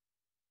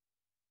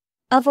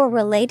 Of or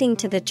relating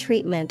to the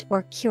treatment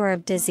or cure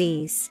of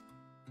disease.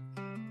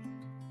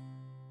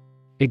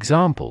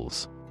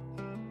 Examples: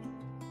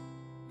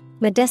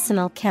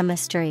 Medicinal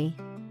chemistry.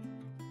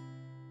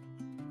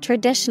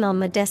 Traditional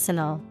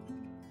medicinal.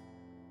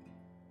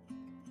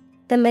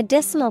 The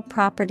medicinal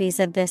properties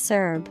of this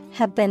herb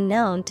have been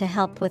known to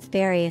help with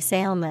various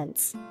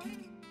ailments.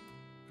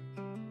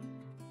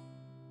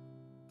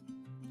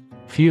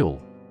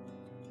 Fuel.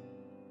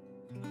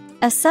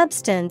 A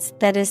substance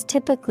that is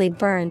typically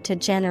burned to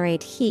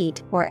generate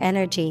heat or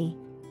energy.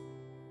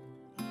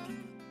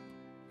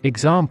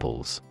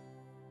 Examples: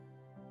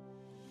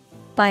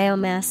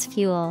 Biomass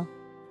fuel.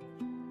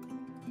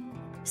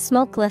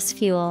 Smokeless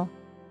fuel.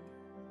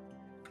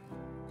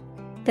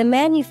 The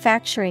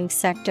manufacturing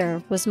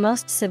sector was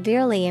most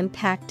severely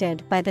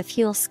impacted by the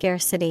fuel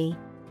scarcity.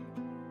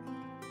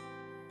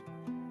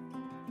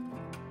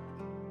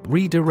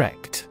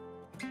 Redirect.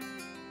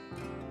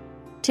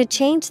 To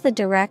change the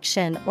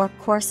direction or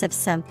course of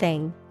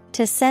something,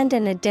 to send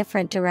in a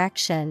different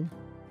direction.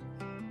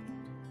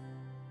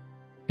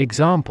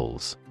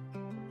 Examples: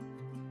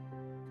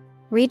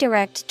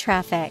 Redirect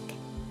traffic.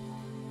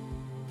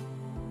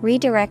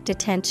 Redirect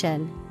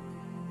attention.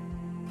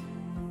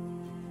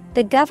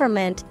 The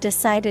government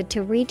decided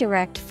to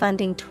redirect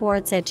funding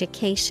towards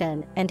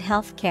education and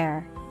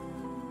healthcare.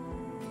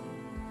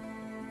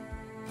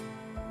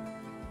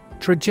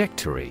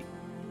 Trajectory.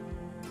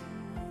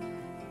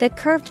 The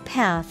curved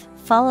path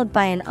followed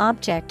by an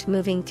object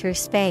moving through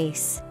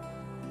space.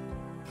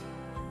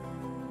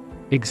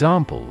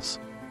 Examples: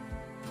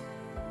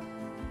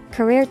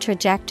 Career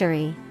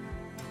trajectory.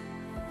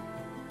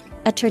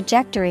 A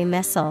trajectory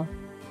missile.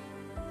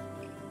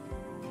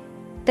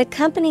 The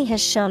company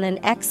has shown an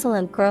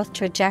excellent growth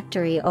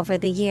trajectory over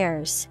the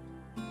years.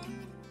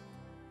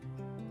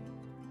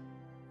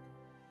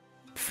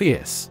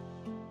 Fierce.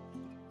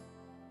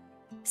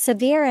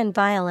 Severe and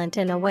violent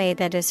in a way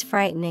that is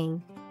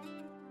frightening.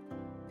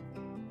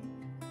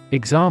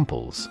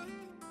 Examples: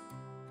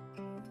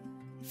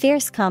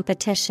 Fierce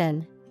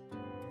competition.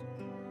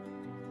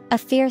 A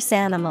fierce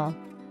animal.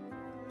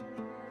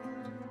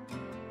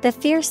 The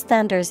fierce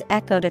thunders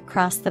echoed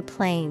across the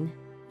plain.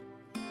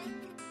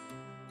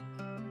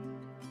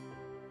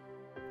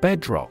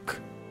 Bedrock.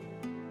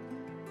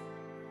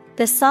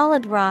 The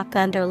solid rock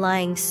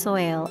underlying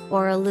soil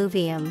or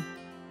alluvium.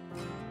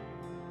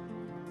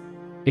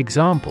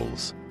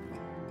 Examples: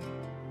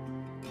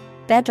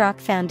 Bedrock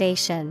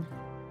foundation.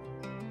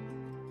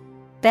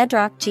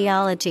 Bedrock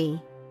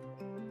geology.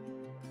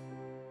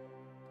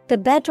 The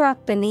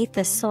bedrock beneath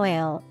the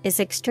soil is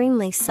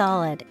extremely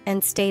solid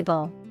and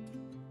stable.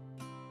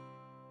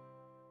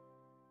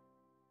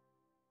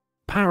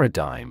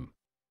 Paradigm.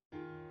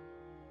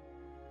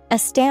 A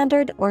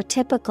standard or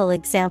typical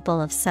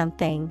example of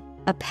something,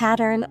 a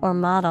pattern or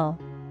model.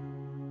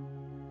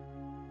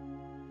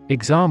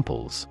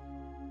 Examples: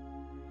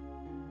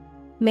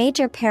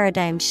 Major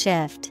paradigm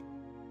shift.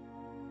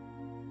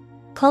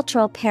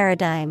 Cultural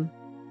paradigm.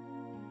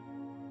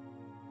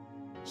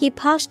 He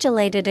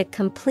postulated a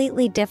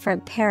completely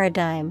different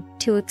paradigm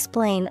to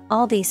explain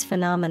all these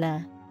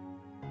phenomena.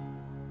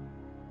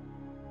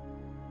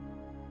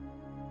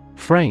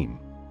 Frame.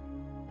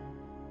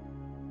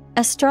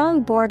 A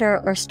strong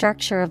border or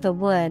structure of the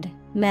wood,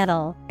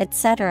 metal,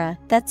 etc.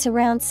 that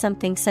surrounds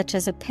something such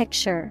as a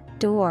picture,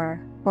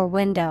 door, or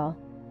window.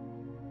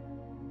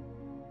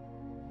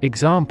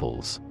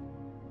 Examples: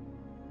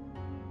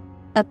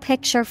 A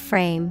picture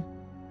frame.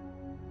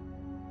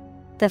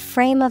 The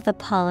frame of the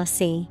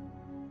policy.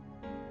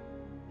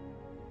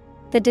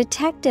 The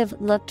detective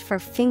looked for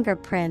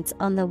fingerprints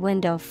on the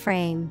window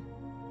frame.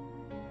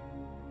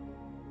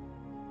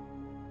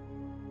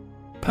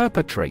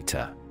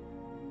 Perpetrator.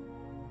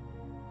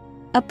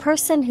 A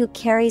person who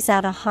carries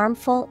out a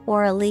harmful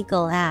or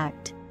illegal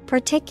act,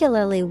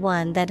 particularly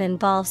one that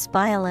involves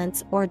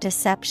violence or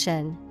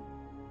deception.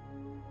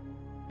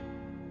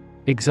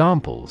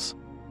 Examples: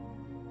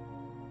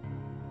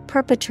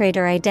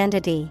 Perpetrator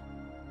identity.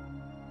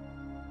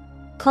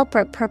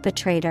 Culprit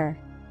perpetrator.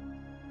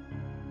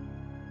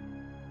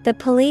 The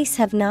police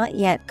have not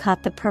yet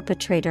caught the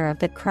perpetrator of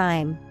the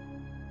crime.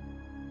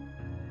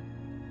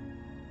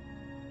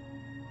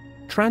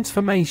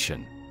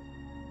 Transformation.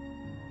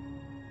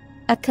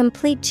 A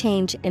complete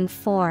change in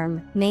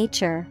form,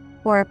 nature,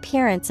 or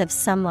appearance of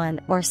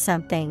someone or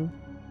something.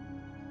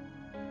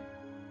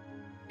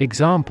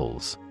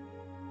 Examples: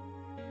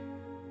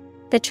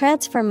 The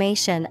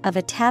transformation of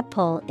a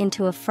tadpole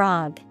into a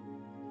frog.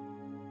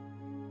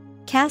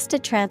 Cast a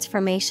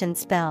transformation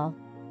spell.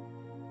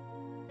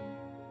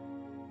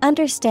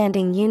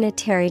 Understanding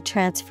unitary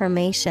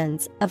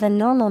transformations of a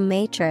normal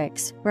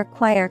matrix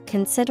require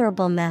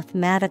considerable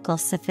mathematical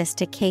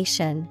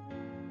sophistication.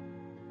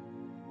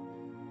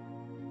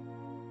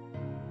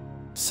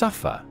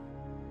 Suffer.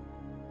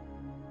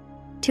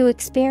 To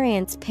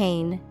experience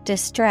pain,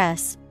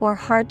 distress, or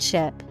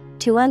hardship,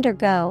 to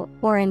undergo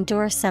or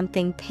endure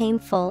something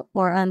painful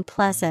or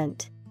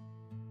unpleasant.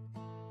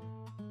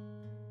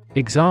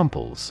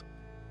 Examples: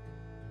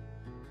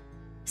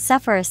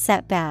 Suffer a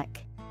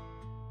setback.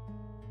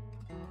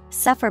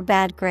 Suffer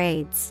bad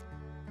grades.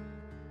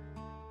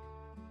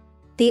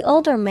 The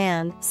older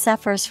man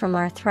suffers from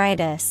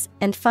arthritis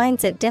and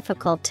finds it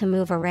difficult to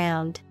move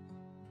around.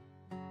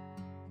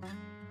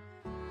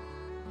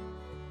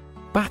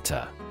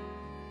 Batter.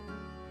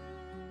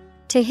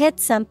 To hit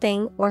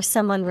something or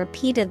someone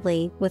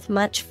repeatedly with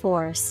much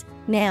force.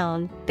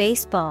 Noun,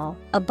 baseball,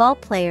 a ball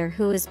player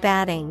who is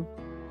batting.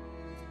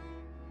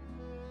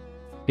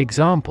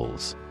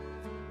 Examples: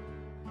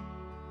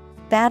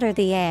 Batter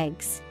the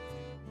eggs.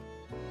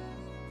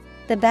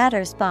 The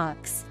batter's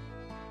box.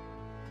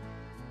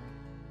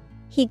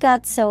 He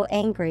got so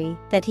angry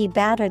that he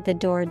battered the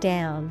door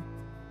down.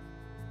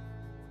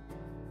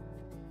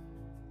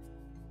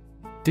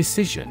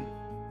 Decision.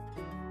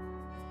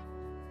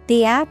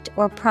 The act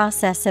or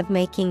process of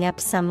making up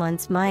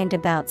someone's mind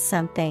about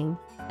something,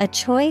 a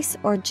choice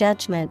or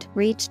judgment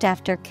reached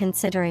after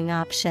considering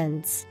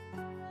options.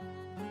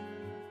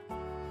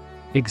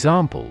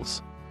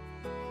 Examples: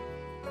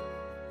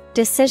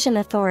 Decision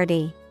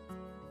authority.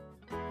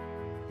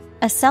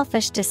 A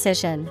selfish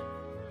decision.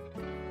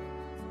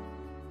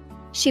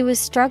 She was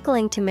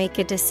struggling to make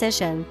a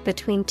decision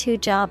between two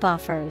job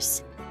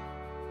offers.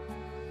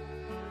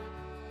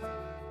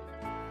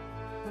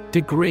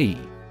 Degree.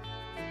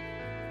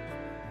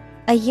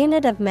 A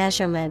unit of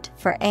measurement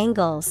for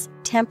angles,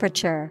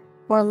 temperature,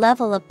 or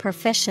level of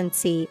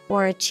proficiency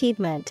or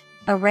achievement,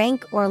 a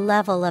rank or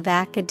level of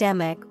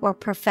academic or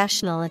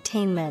professional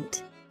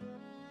attainment.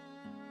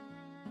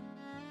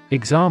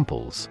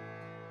 Examples: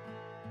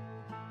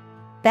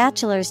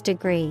 Bachelor's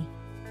degree.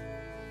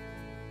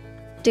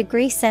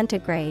 Degree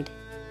centigrade.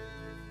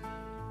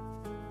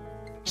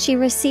 She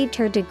received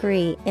her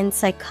degree in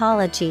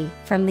psychology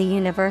from the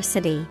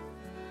university.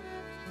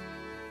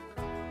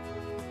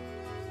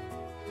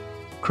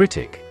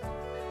 Critic.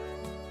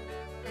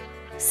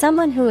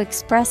 Someone who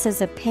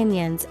expresses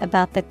opinions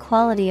about the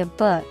quality of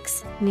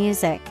books,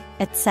 music,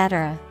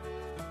 etc.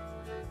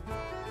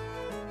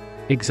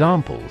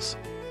 Examples: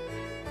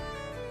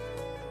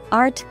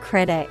 Art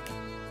critic.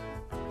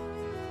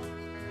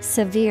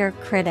 Severe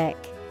critic.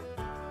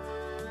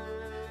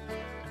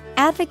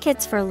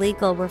 Advocates for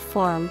legal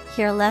reform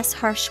hear less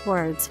harsh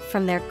words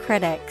from their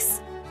critics.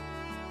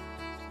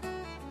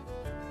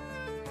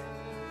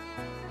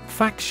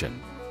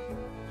 Faction.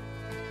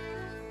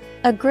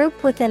 A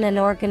group within an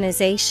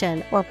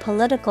organization or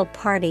political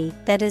party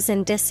that is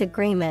in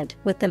disagreement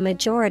with the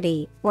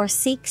majority or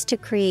seeks to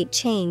create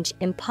change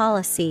in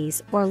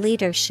policies or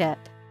leadership.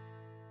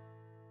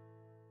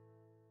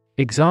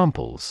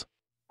 Examples: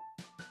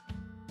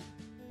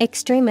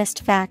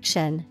 extremist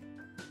faction,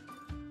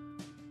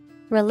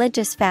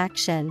 religious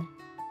faction.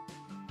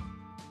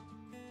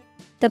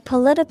 The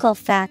political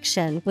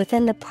faction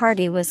within the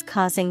party was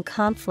causing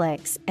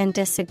conflicts and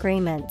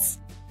disagreements.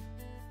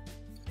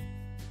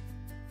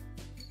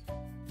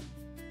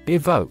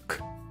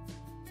 Evoke: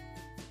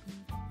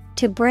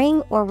 to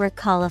bring or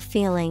recall a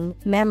feeling,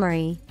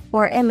 memory,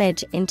 or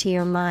image into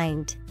your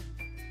mind.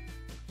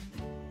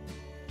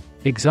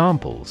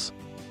 Examples: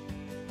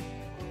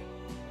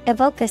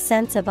 evoke a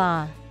sense of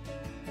awe,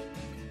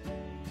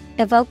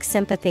 evoke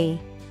sympathy.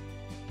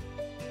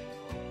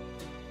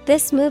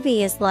 This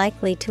movie is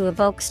likely to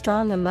evoke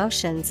strong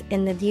emotions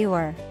in the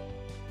viewer.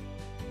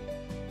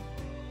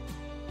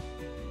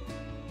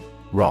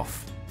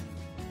 Wrath: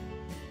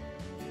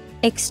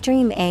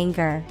 extreme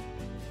anger.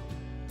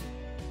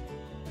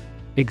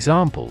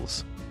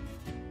 Examples: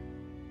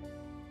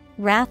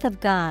 wrath of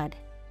God,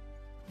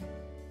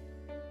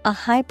 a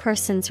high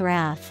person's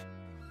wrath.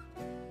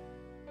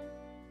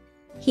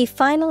 He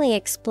finally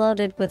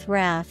exploded with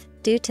wrath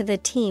due to the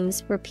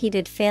team's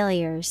repeated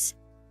failures.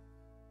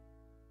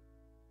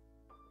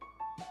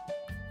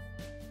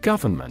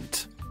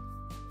 Government: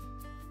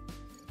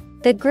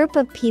 the group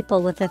of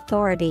people with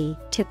authority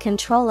to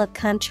control a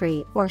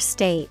country or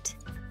state.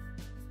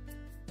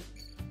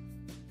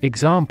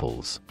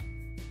 Examples: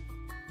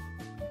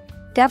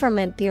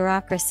 government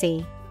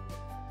bureaucracy,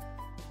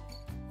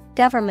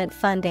 government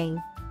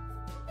funding.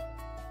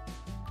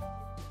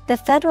 The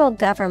federal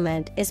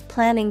government is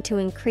planning to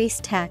increase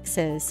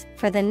taxes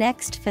for the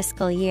next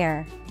fiscal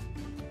year.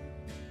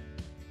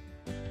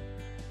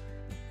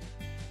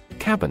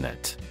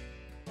 Cabinet: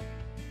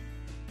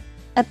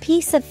 a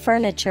piece of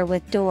furniture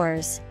with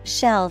doors,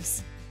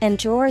 shelves, and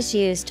drawers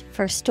used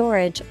for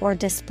storage or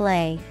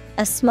display.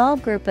 A small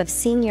group of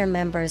senior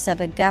members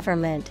of a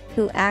government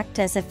who act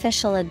as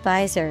official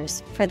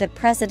advisors for the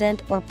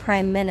president or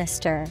prime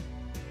minister.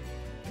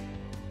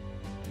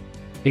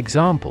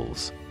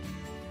 Examples: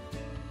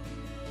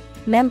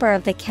 member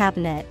of the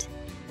cabinet,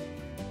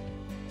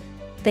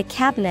 the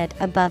cabinet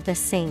above the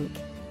sink.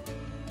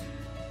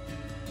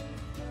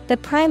 The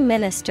prime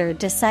minister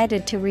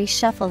decided to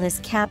reshuffle his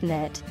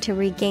cabinet to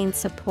regain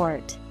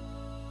support.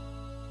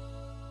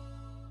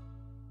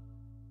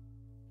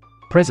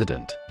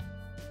 President: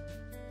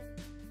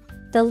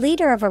 the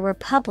leader of a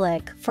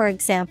republic, for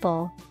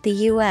example, the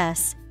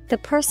U.S., the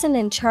person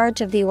in charge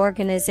of the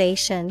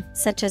organization,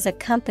 such as a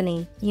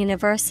company,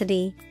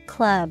 university,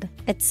 club,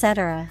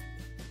 etc.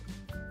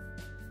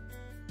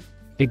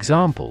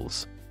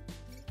 Examples: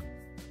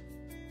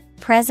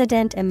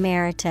 President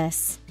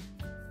Emeritus,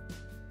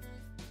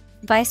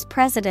 Vice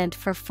President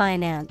for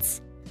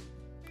Finance.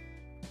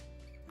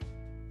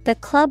 The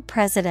club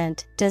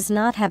president does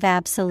not have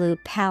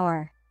absolute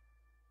power.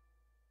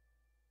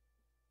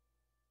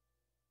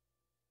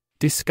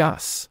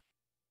 Discuss: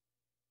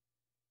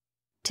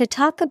 to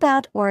talk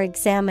about or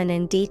examine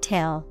in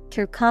detail,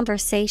 through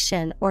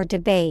conversation or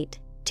debate,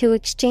 to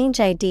exchange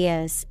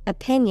ideas,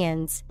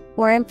 opinions,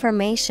 or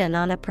information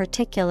on a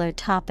particular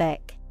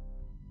topic.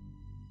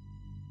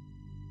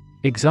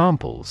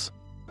 Examples: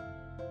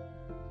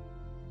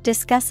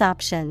 discuss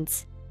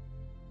options,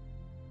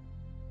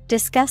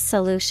 discuss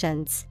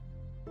solutions.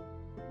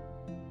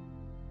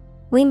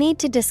 We need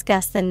to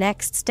discuss the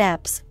next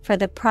steps for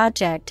the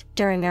project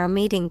during our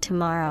meeting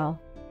tomorrow.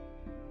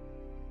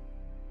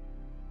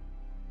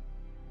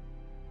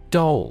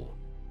 Doll: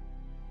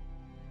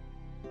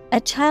 a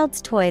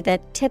child's toy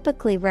that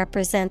typically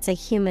represents a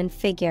human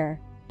figure,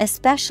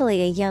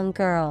 especially a young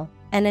girl,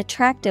 an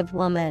attractive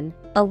woman,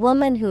 a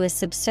woman who is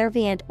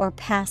subservient or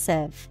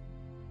passive.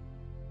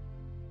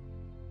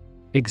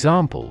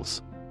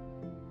 Examples: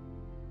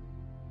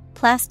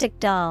 plastic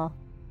doll,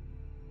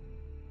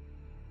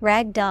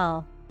 rag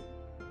doll.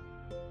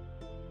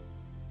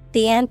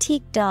 The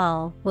antique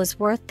doll was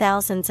worth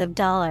thousands of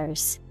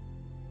dollars.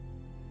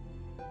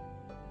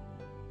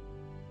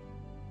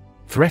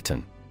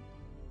 Threaten: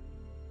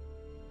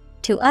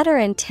 to utter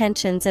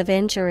intentions of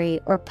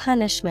injury or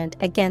punishment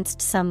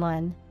against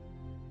someone.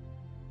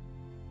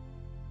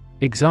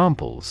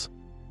 Examples: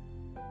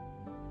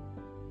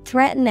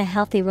 threaten a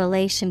healthy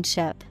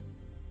relationship,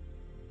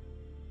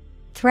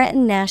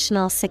 threaten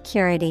national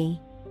security.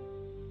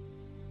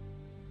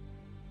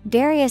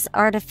 Various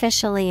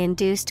artificially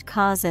induced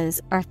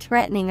causes are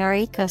threatening our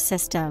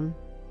ecosystem.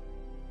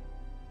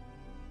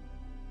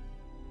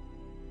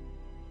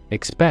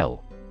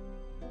 Expel: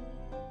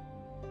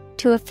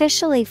 to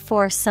officially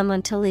force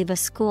someone to leave a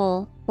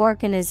school,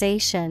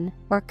 organization,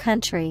 or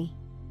country.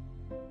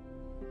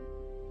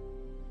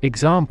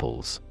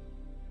 Examples: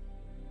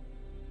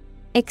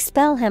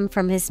 expel him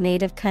from his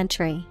native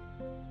country,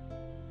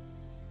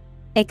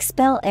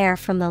 expel air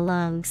from the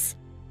lungs.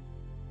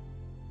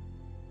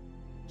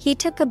 He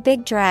took a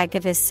big drag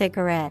of his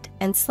cigarette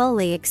and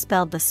slowly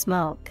expelled the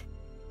smoke.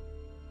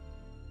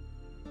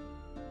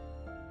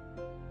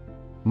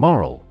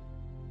 Moral: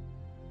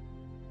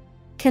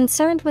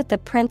 concerned with the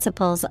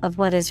principles of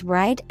what is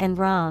right and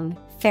wrong,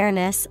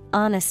 fairness,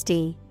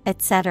 honesty,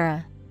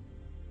 etc.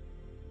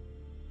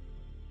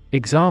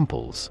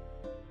 Examples: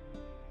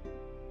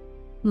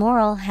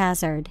 moral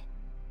hazard,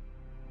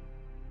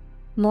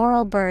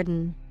 moral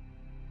burden.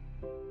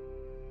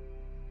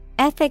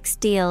 Ethics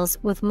deals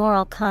with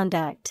moral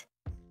conduct.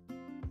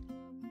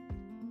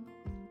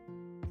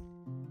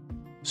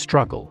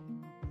 Struggle.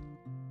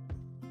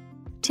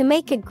 To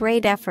make a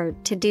great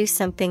effort to do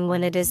something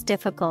when it is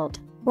difficult,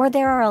 or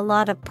there are a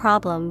lot of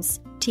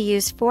problems, to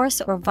use force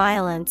or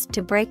violence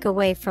to break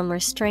away from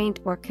restraint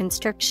or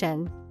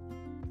constriction.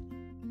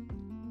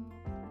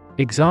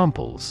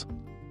 Examples: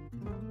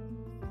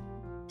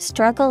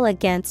 struggle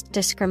against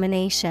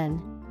discrimination,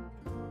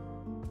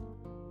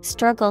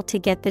 struggle to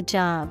get the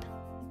job.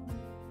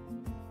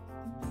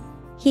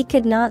 He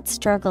could not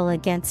struggle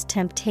against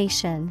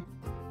temptation.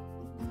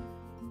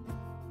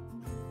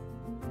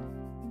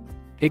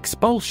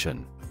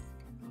 Expulsion.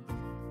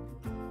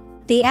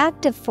 The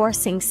act of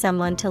forcing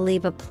someone to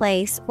leave a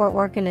place or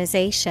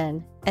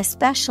organization,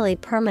 especially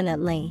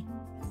permanently.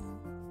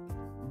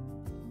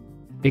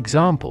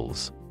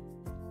 Examples: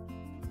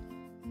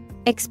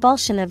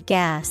 expulsion of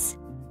gas,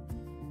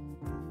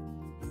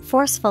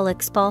 forceful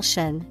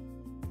expulsion.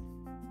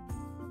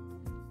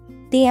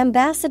 The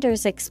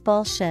ambassador's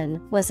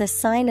expulsion was a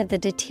sign of the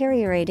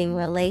deteriorating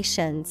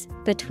relations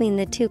between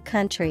the two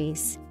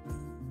countries.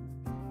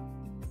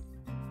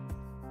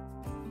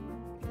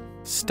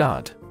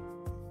 Stud.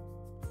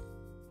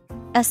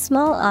 A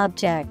small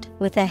object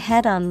with a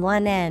head on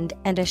one end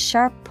and a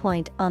sharp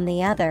point on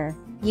the other,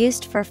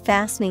 used for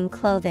fastening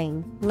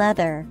clothing,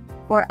 leather,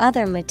 or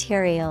other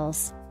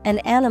materials. An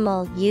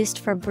animal used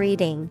for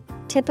breeding,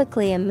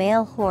 typically a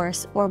male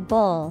horse or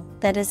bull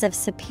that is of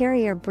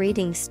superior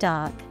breeding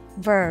stock.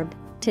 Verb,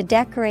 to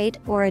decorate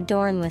or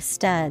adorn with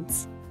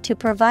studs, to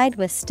provide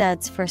with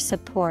studs for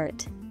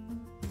support.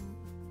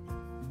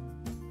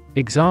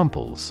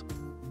 Examples: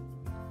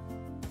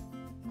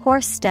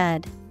 horse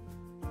stud,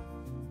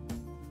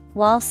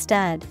 wall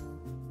stud.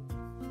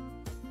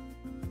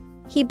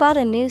 He bought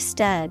a new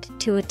stud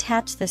to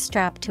attach the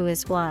strap to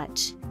his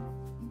watch.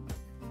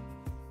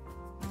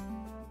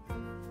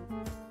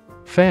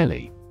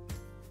 Fairly.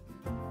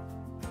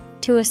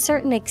 To a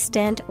certain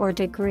extent or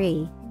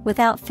degree,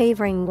 without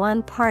favoring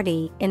one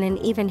party in an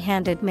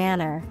even-handed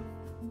manner.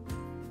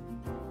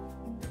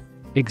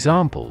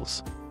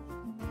 Examples: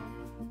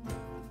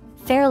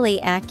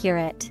 fairly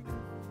accurate,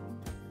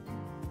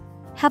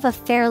 have a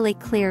fairly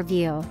clear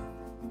view.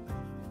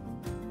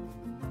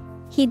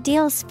 He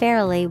deals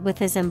fairly with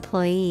his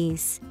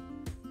employees.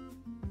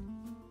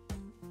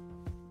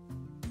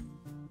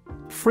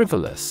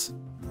 Frivolous.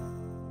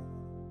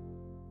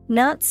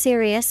 Not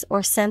serious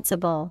or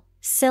sensible,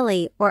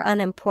 silly or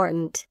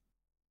unimportant.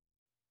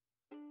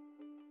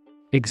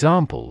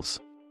 Examples: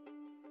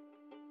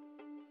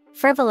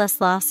 frivolous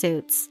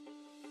lawsuits,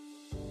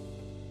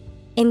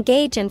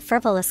 engage in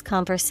frivolous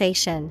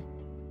conversation.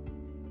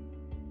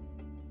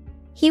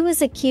 He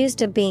was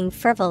accused of being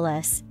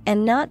frivolous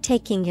and not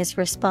taking his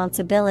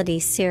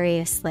responsibilities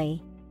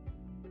seriously.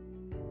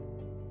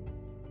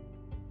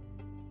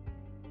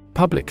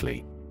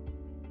 Publicly.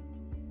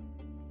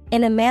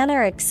 In a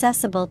manner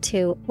accessible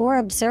to or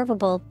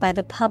observable by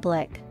the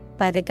public,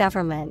 by the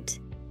government.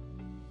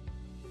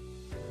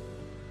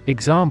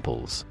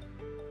 Examples: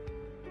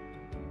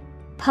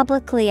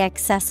 publicly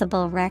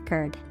accessible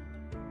record,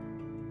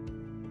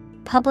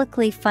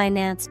 publicly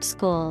financed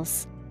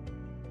schools.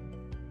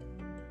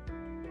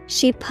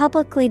 She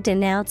publicly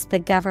denounced the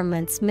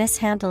government's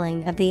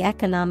mishandling of the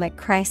economic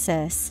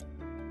crisis.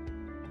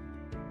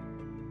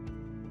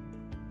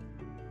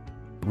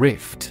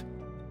 Rift.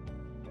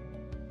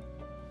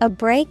 A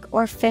break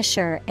or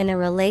fissure in a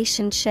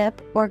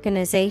relationship,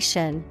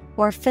 organization,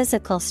 or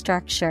physical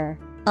structure.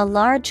 A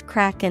large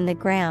crack in the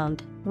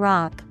ground,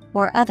 rock,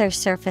 or other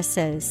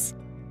surfaces.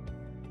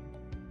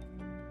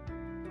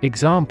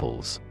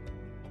 Examples: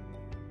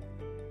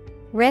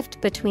 rift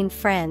between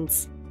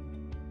friends,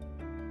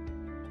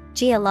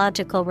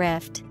 geological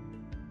rift.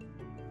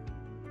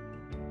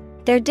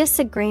 Their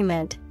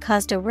disagreement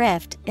caused a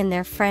rift in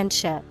their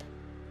friendship.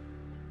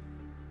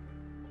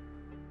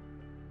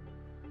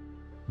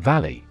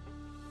 Valley.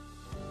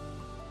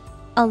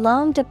 A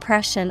long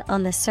depression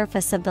on the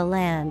surface of the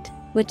land,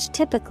 which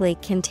typically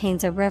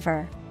contains a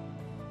river.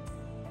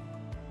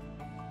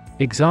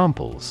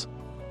 Examples: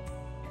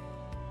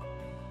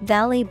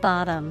 valley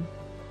bottom,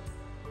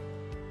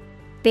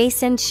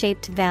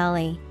 basin-shaped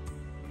valley.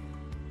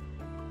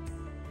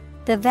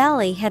 The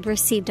valley had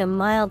received a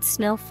mild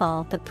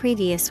snowfall the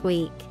previous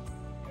week.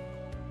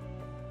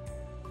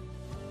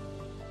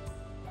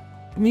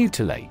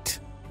 Mutilate.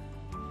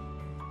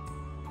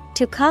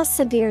 To cause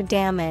severe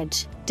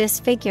damage,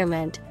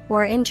 disfigurement,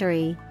 or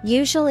injury,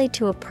 usually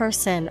to a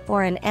person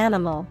or an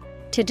animal.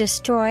 To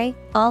destroy,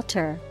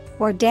 alter,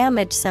 or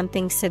damage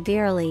something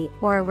severely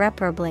or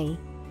irreparably.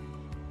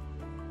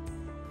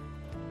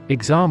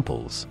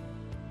 Examples: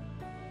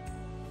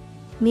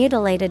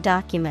 mutilate a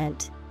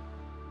document,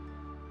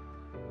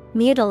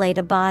 mutilate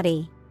a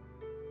body.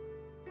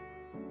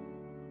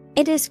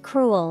 It is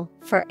cruel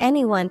for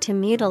anyone to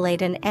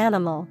mutilate an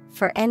animal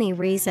for any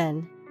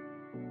reason.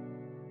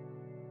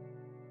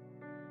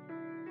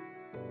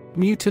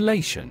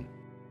 Mutilation.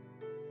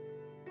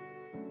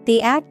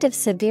 The act of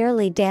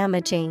severely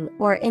damaging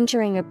or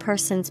injuring a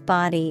person's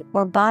body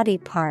or body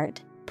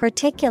part,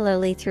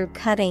 particularly through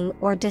cutting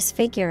or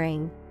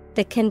disfiguring,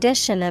 the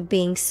condition of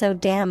being so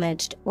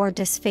damaged or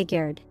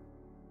disfigured.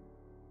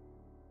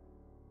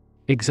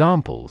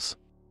 Examples: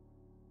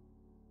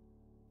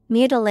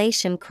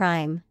 Mutilation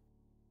crime.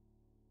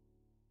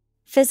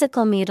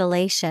 Physical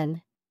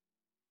mutilation.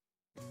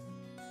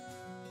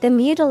 The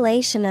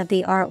mutilation of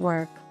the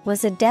artwork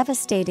was a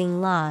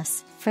devastating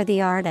loss for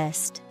the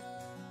artist.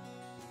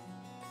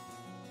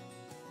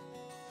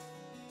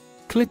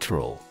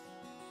 Clitoral.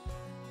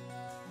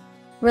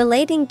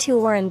 Relating to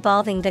or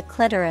involving the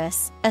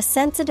clitoris, a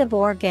sensitive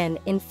organ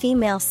in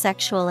female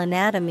sexual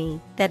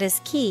anatomy that is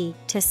key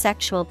to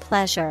sexual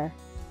pleasure.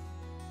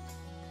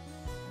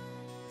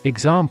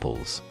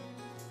 Examples: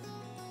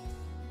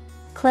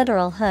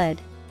 Clitoral hood.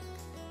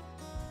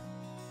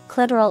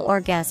 Clitoral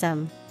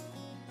orgasm.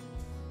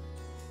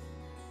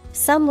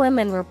 Some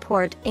women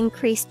report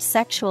increased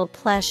sexual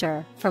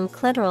pleasure from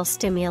clitoral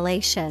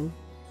stimulation.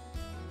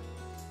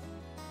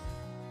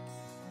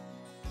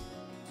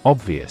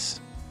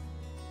 Obvious.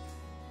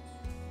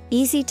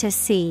 Easy to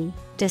see,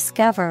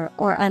 discover,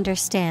 or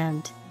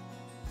understand.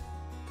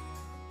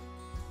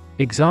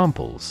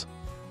 Examples: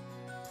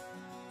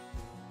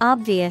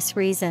 Obvious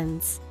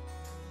reasons.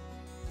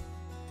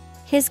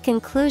 His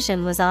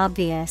conclusion was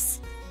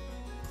obvious.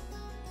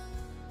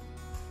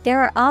 There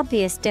are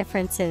obvious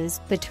differences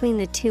between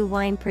the two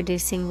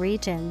wine-producing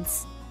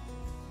regions.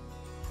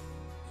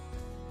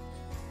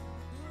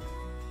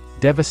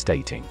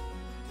 Devastating.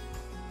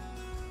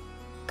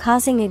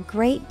 Causing a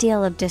great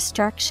deal of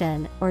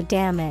destruction or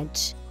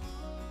damage.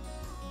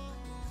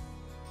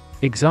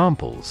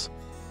 Examples: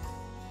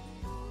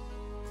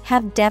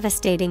 Have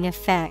devastating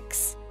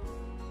effects.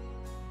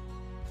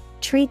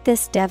 Treat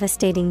this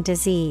devastating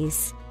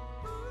disease.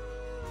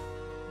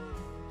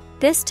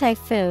 This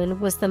typhoon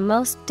was the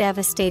most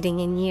devastating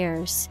in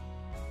years.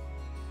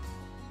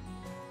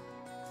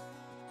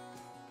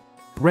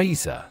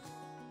 Razor.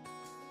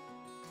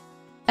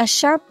 A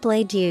sharp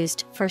blade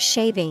used for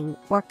shaving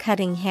or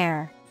cutting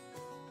hair.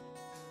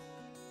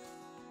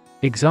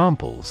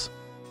 Examples: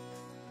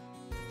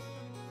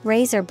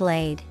 Razor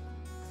blade.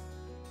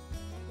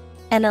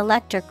 An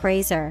electric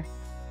razor.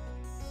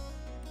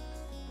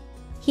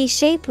 He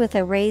shaved with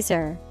a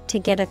razor to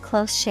get a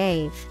close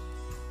shave.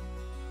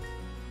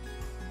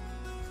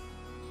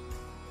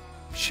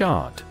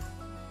 Shard.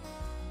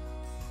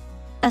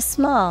 A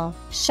small,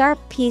 sharp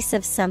piece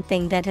of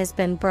something that has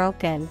been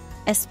broken,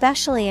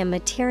 especially a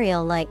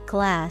material like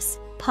glass,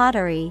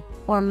 pottery,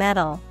 or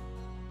metal.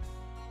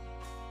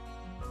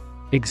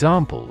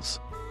 Examples: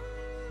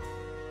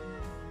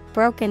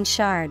 Broken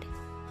shard.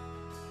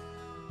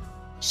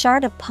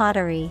 Shard of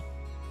pottery.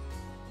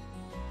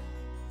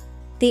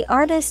 The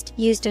artist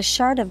used a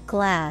shard of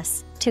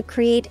glass to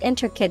create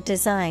intricate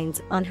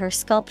designs on her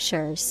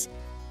sculptures.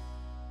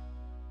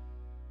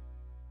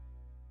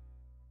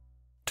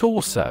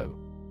 Torso.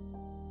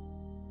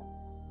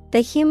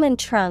 The human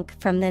trunk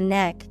from the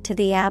neck to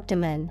the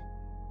abdomen.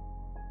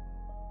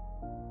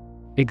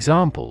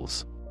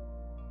 Examples: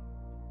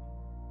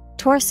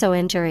 Torso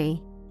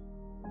injury.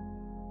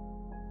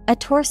 A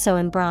torso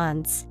in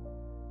bronze.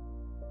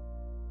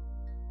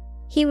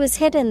 He was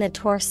hit in the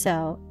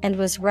torso and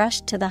was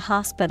rushed to the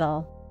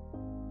hospital.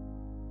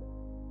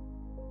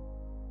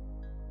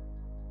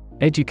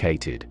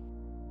 Educated.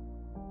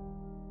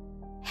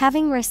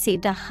 Having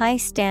received a high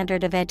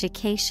standard of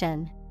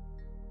education.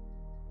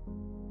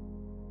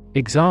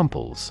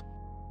 Examples: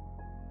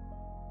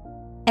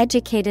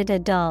 Educated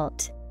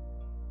adult.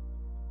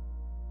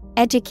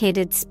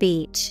 Educated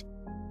speech.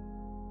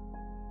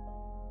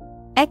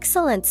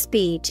 Excellent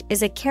speech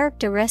is a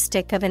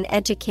characteristic of an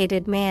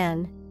educated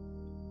man.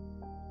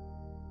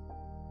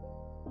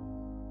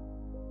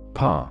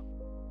 Par.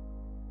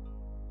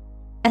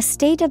 A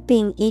state of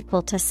being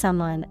equal to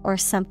someone or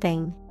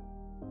something.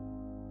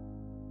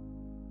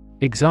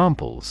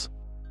 Examples: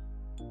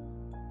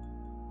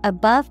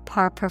 Above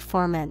par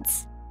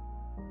performance.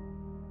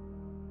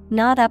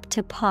 Not up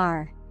to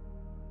par.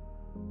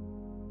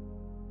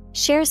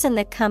 Shares in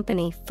the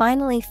company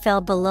finally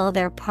fell below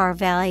their par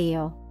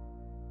value.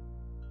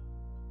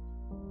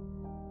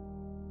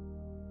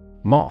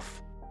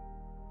 Moth.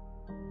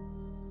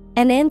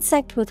 An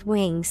insect with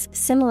wings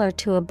similar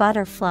to a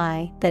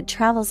butterfly that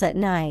travels at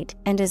night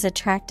and is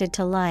attracted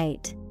to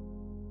light.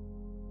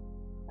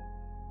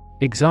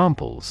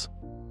 Examples: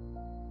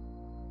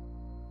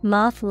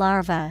 Moth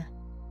larva.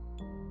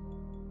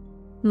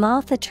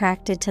 Moth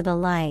attracted to the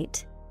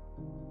light.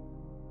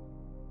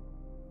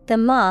 The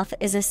moth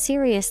is a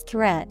serious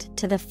threat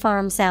to the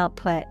farm's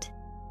output.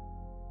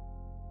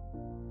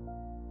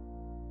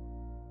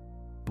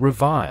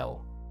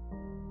 Revile.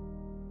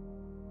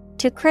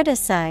 To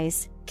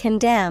criticize,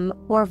 condemn,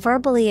 or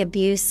verbally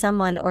abuse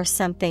someone or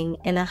something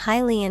in a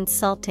highly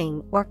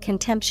insulting or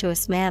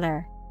contemptuous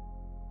manner.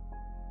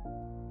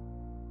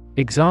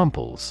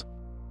 Examples: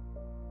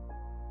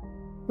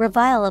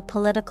 Revile a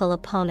political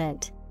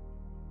opponent.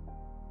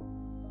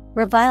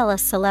 Revile a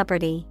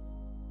celebrity.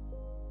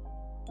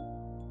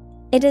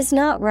 It is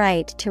not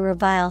right to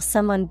revile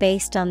someone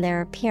based on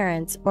their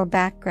appearance or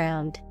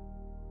background.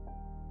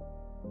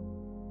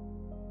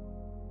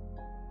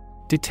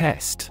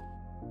 Detest.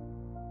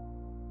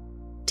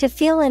 To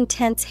feel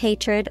intense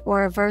hatred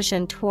or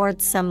aversion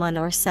towards someone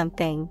or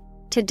something.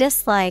 To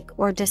dislike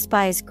or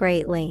despise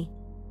greatly.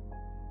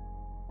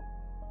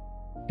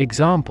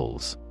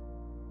 Examples: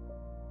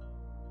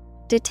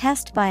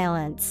 detest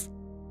violence.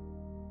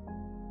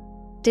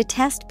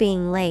 Detest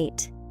being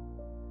late.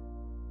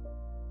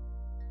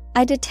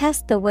 I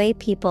detest the way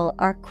people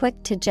are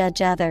quick to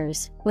judge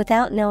others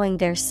without knowing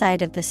their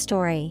side of the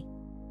story.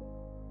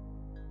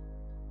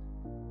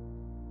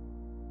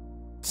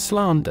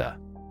 Slander.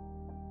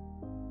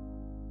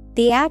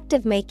 The act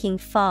of making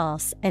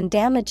false and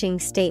damaging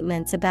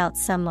statements about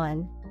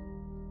someone.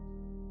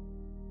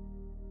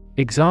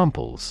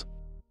 Examples: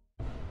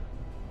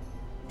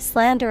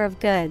 slander of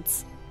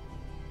goods.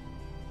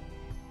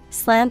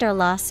 Slander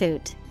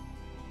lawsuit.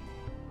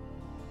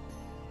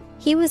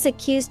 He was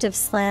accused of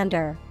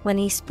slander when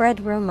he spread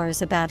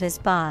rumors about his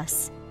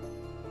boss.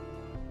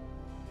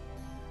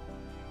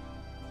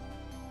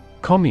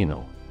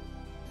 Communal.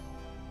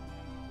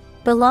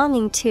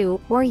 Belonging to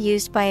or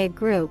used by a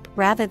group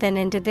rather than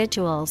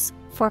individuals,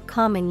 for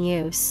common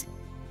use.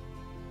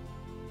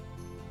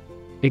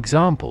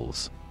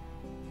 Examples: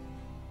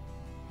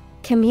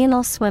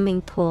 communal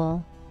swimming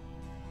pool.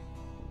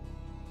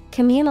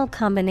 Communal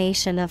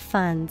combination of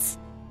funds.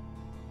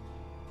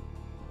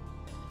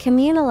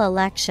 Communal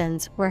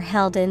elections were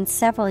held in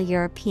several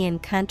European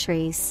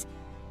countries.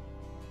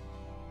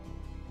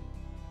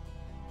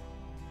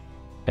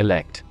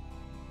 Elect.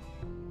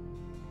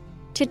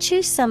 To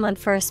choose someone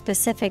for a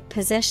specific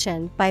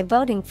position by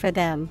voting for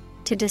them,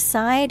 to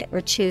decide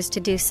or choose to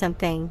do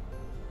something.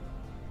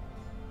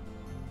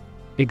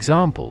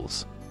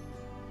 Examples: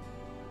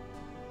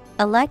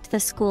 elect the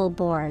school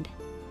board.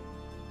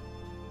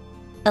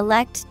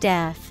 Elect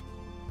death.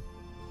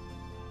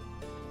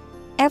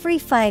 Every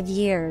 5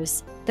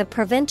 years, the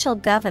provincial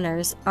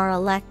governors are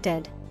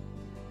elected.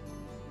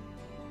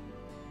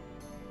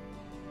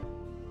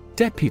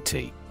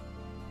 Deputy.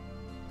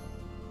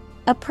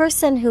 A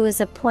person who is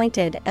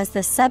appointed as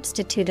the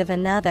substitute of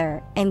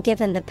another and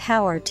given the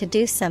power to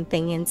do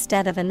something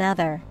instead of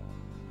another.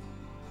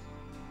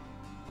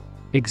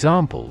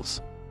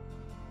 Examples: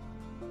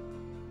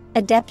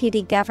 a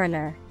deputy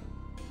governor.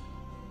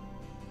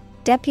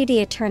 Deputy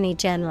Attorney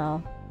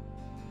General.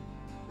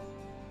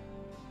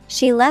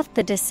 She left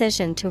the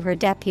decision to her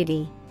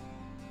deputy.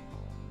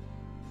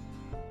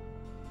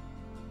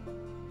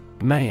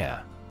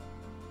 Mayor.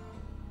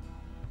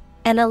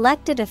 An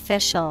elected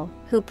official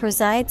who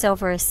presides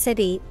over a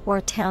city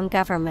or town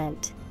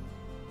government.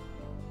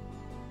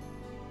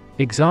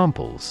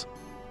 Examples: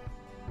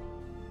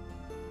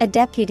 a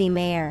deputy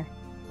mayor.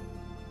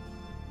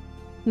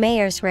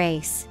 Mayor's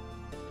race.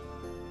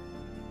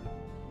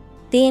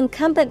 The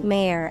incumbent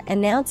mayor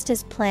announced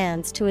his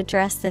plans to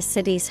address the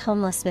city's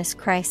homelessness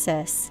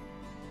crisis.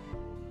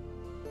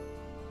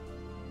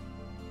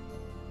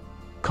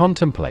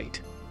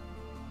 Contemplate.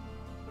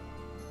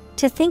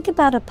 To think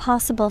about a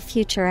possible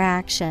future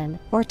action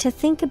or to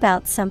think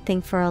about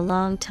something for a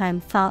long time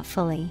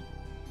thoughtfully.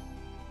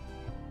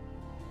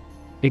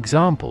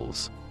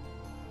 Examples: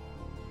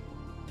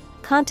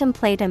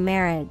 contemplate a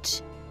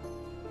marriage.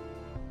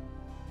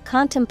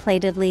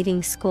 Contemplated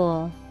leaving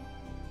school.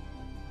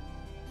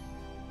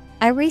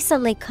 I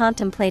recently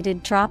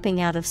contemplated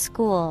dropping out of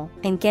school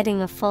and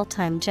getting a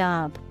full-time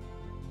job.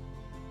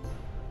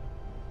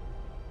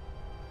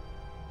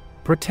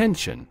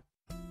 Pretension.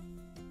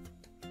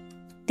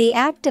 The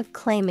act of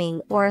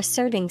claiming or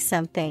asserting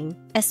something,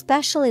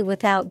 especially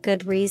without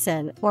good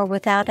reason or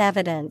without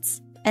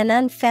evidence, an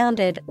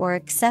unfounded or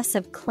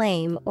excessive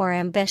claim or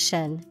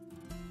ambition.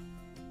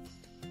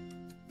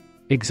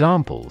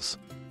 Examples: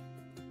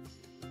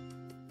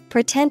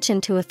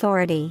 pretension to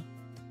authority.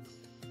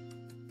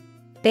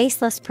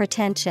 Baseless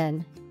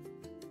pretension.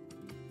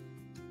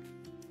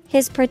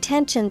 His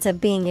pretensions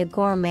of being a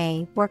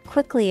gourmet were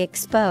quickly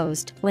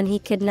exposed when he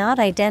could not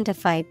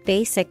identify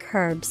basic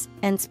herbs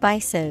and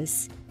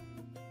spices.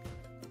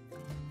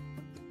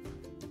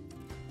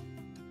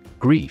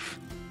 Grief.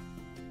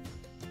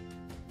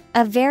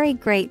 A very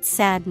great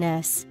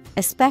sadness,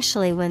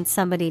 especially when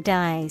somebody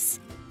dies.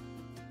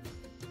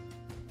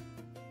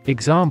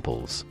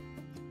 Examples: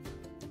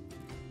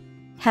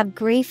 have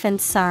grief and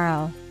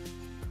sorrow.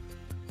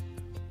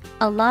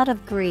 A lot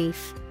of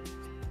grief.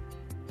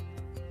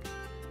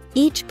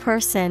 Each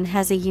person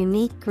has a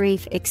unique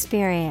grief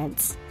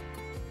experience.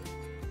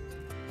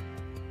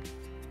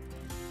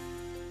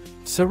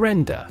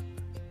 Surrender.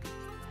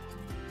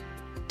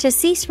 To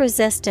cease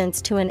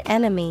resistance to an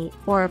enemy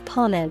or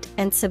opponent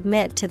and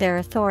submit to their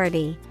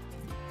authority.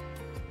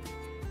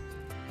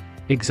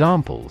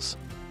 Examples: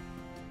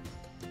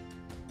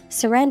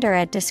 surrender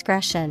at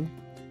discretion.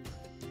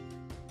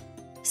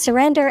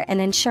 Surrender an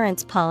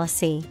insurance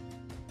policy.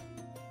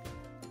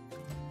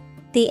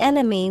 The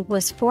enemy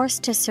was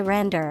forced to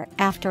surrender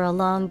after a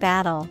long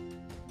battle.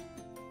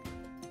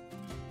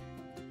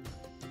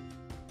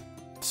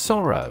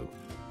 Sorrow.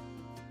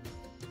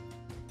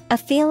 A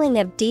feeling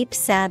of deep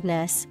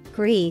sadness,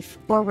 grief,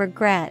 or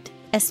regret,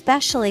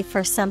 especially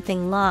for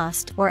something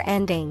lost or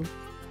ending.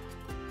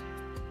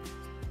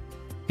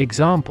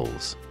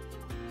 Examples: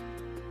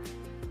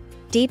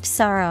 Deep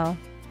sorrow.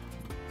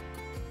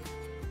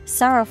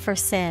 Sorrow for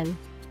sin.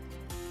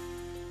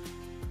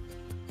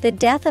 The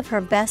death of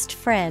her best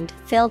friend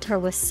filled her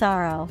with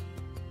sorrow.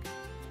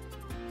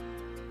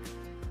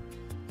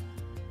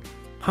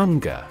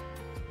 Hunger.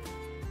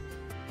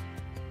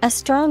 A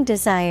strong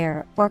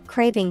desire or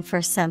craving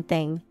for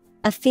something,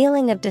 a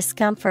feeling of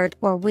discomfort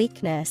or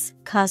weakness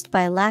caused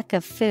by lack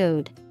of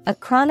food, a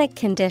chronic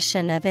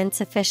condition of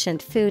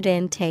insufficient food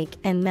intake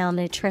and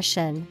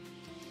malnutrition.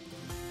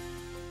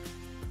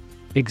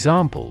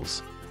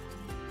 Examples: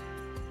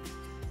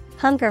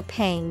 Hunger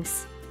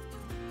pangs.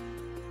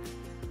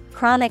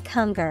 Chronic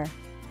hunger.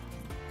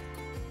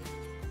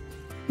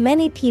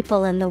 Many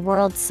people in the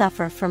world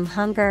suffer from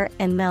hunger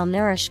and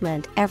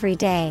malnourishment every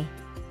day.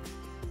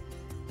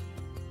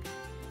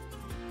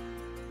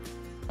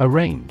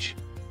 Arrange.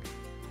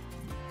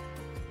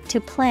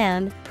 To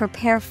plan,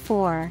 prepare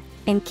for,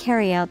 and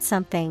carry out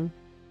something.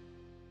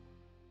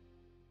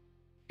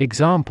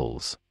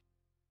 Examples: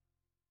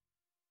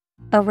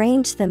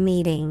 Arrange the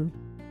meeting.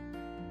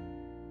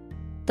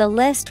 The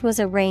list was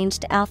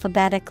arranged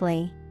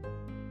alphabetically.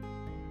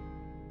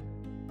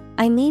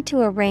 I need to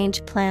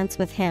arrange plans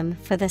with him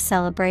for the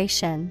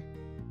celebration.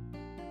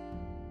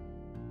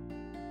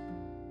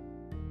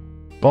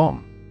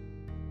 Bomb.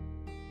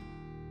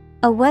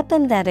 A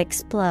weapon that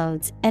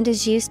explodes and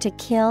is used to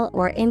kill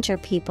or injure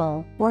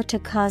people or to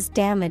cause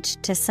damage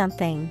to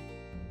something.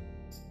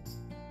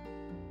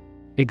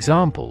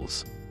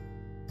 Examples: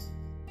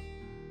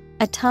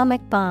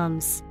 Atomic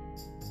bombs.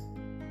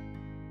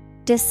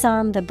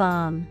 Disarm the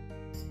bomb.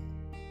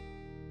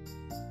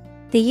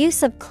 The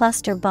use of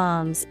cluster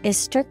bombs is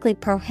strictly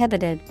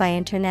prohibited by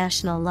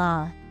international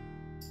law.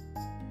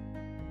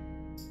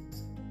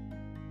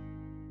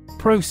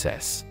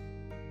 Process.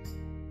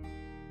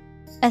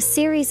 A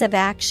series of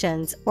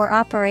actions or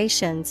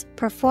operations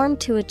performed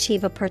to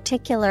achieve a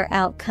particular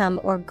outcome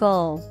or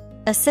goal,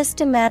 a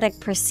systematic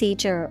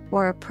procedure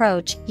or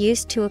approach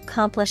used to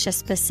accomplish a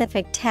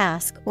specific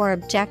task or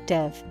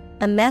objective,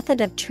 a method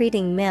of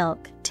treating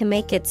milk to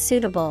make it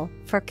suitable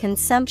for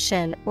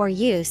consumption or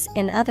use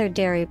in other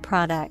dairy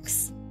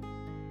products.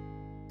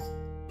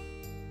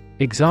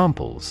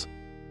 Examples: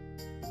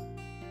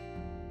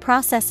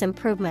 Process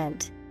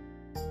improvement.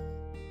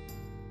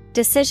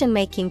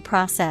 Decision-making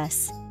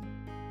process.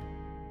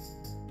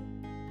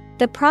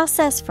 The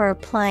process for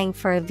applying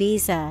for a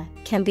visa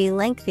can be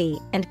lengthy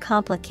and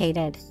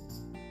complicated.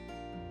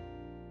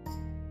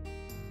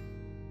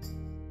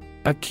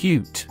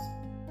 Acute.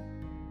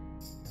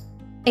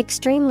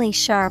 Extremely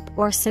sharp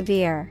or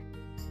severe.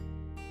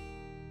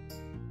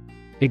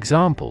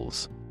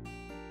 Examples: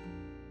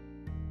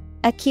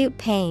 Acute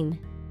pain.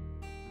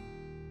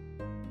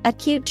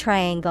 Acute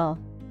triangle.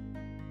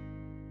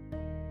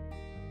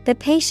 The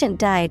patient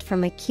died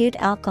from acute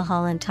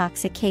alcohol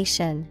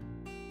intoxication.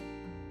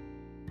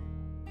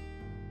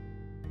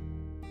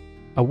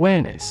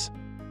 Awareness.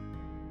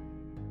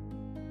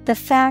 The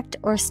fact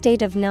or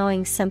state of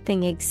knowing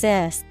something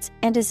exists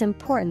and is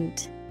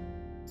important.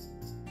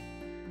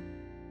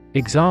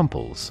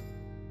 Examples: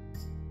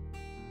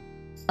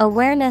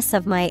 Awareness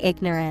of my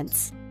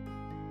ignorance.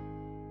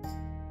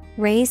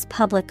 Raise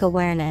public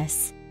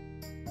awareness.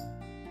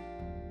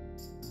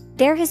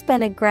 There has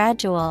been a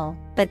gradual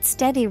but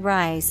steady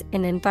rise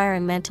in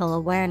environmental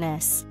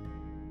awareness.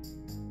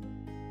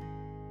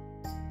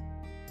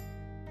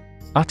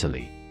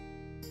 Utterly.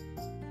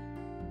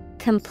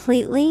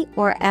 Completely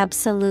or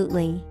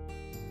absolutely.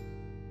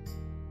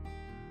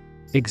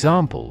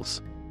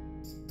 Examples: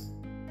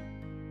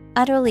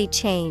 Utterly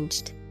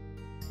changed.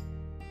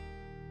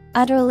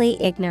 Utterly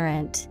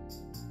ignorant.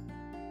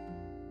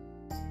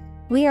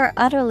 We are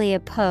utterly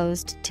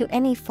opposed to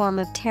any form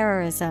of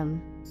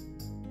terrorism.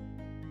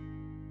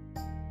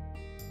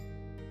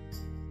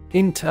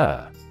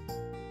 Inter.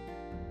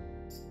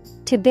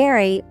 To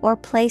bury or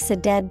place a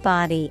dead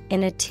body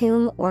in a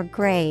tomb or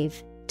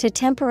grave, to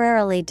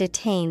temporarily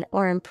detain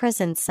or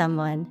imprison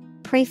someone.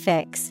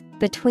 Prefix,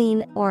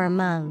 between or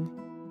among.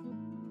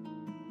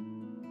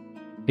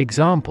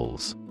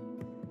 Examples: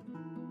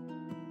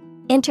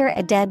 Inter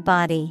a dead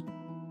body.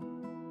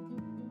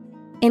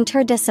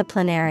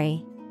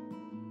 Interdisciplinary.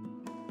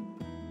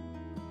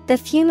 The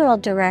funeral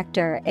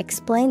director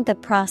explained the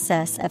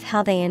process of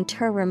how they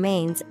inter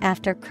remains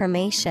after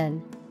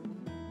cremation.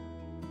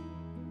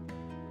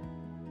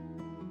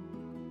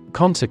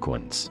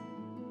 Consequence.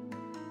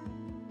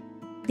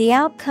 The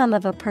outcome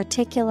of a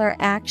particular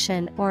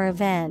action or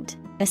event,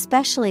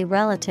 especially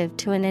relative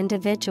to an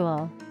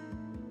individual.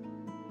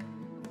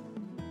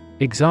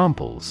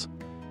 Examples: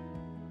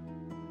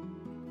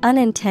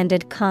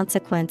 Unintended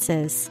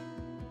consequences.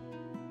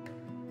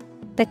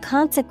 The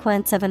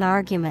consequence of an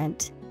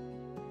argument.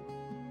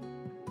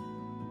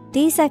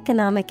 These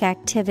economic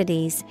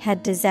activities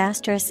had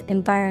disastrous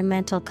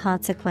environmental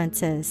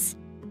consequences.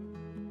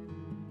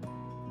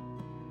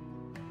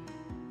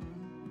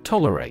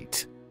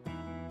 Tolerate.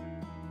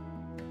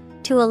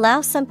 To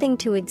allow something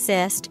to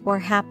exist or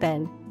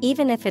happen,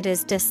 even if it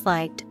is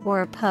disliked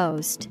or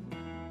opposed.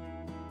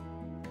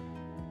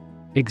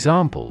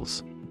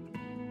 Examples: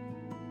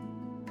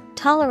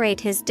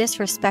 Tolerate his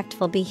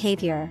disrespectful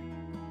behavior.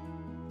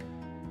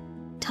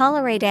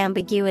 Tolerate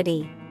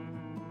ambiguity.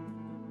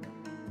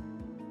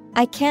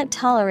 I can't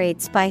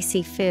tolerate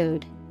spicy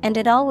food, and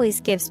it always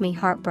gives me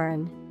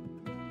heartburn.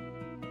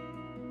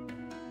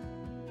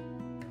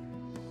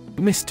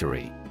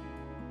 Mystery.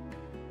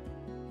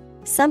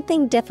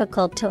 Something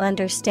difficult to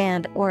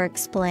understand or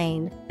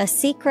explain, a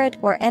secret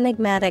or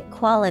enigmatic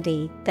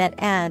quality that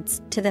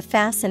adds to the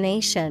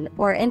fascination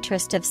or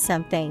interest of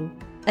something.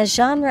 A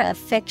genre of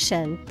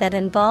fiction that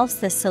involves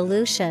the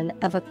solution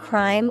of a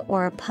crime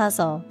or a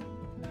puzzle.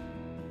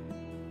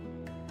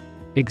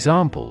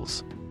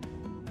 Examples: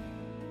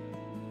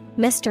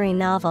 Mystery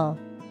novel.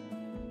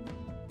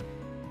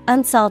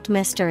 Unsolved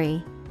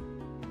mystery.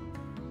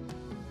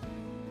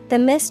 The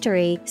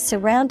mystery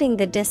surrounding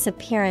the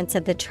disappearance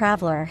of the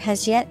traveler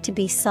has yet to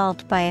be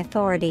solved by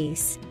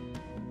authorities.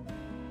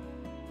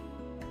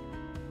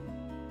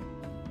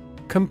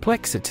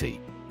 Complexity.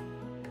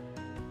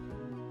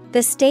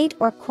 The state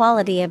or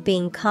quality of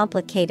being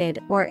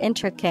complicated or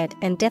intricate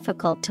and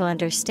difficult to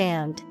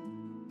understand.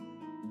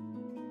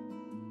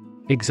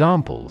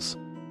 Examples: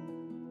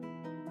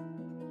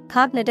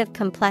 Cognitive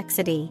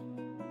complexity.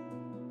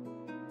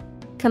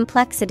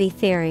 Complexity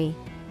theory.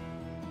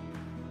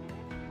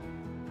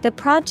 The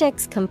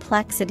project's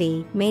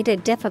complexity made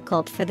it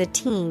difficult for the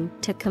team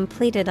to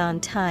complete it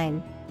on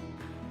time.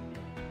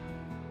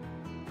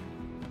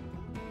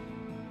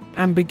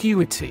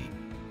 Ambiguity.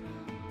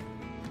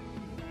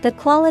 The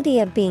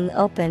quality of being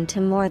open to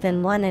more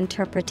than one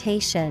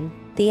interpretation,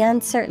 the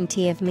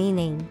uncertainty of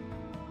meaning.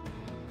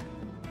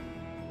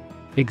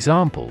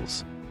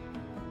 Examples: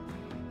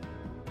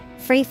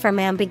 Free from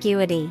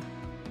ambiguity.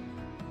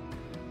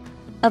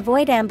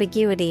 Avoid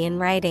ambiguity in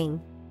writing.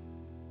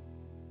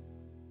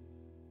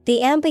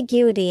 The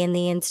ambiguity in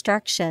the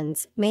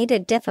instructions made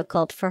it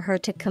difficult for her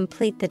to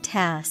complete the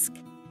task.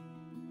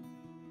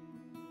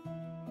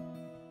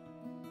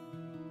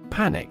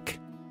 Panic.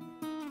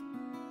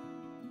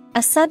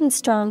 A sudden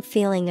strong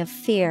feeling of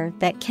fear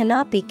that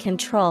cannot be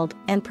controlled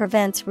and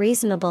prevents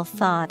reasonable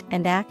thought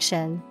and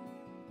action.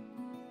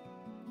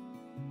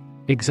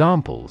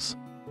 Examples: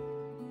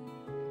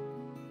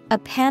 A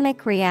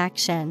panic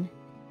reaction.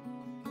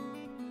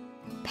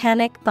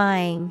 Panic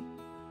buying.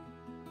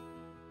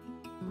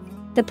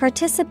 The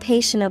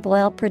participation of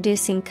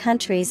oil-producing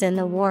countries in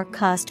the war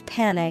caused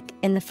panic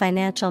in the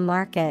financial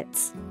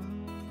markets.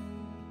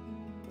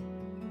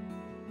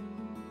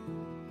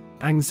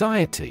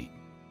 Anxiety.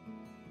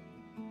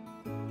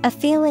 A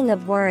feeling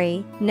of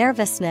worry,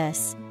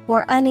 nervousness,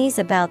 or unease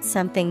about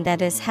something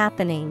that is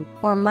happening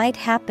or might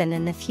happen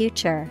in the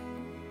future.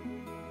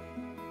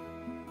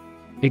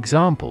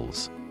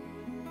 Examples: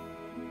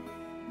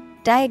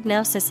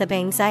 Diagnosis of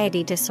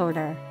anxiety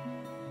disorder.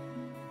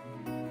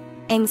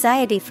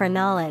 Anxiety for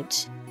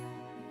knowledge.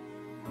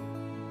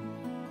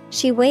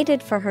 She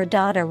waited for her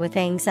daughter with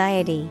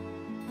anxiety.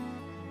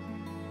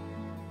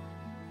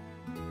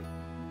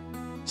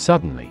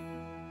 Suddenly.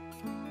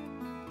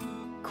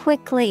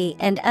 Quickly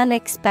and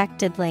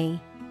unexpectedly.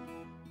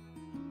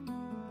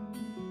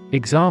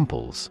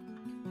 Examples: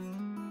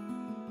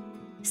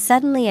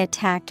 Suddenly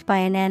attacked by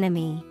an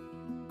enemy.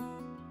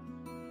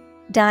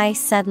 Die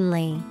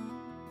suddenly.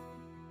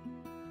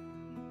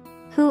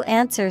 Who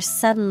answers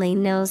suddenly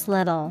knows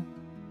little.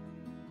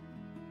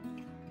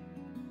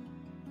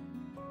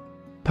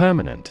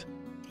 Permanent.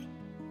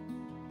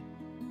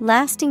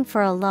 Lasting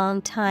for a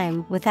long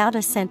time without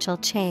essential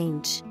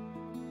change.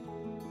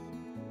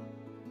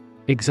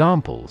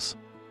 Examples: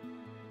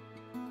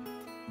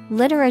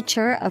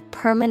 Literature of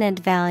permanent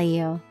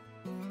value.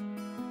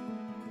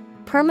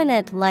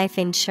 Permanent life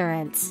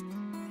insurance.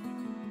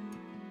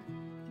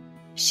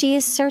 She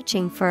is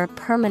searching for a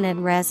permanent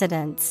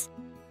residence.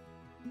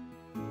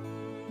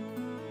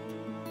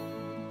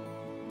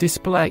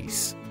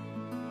 Displace.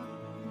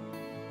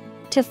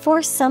 To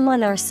force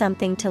someone or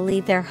something to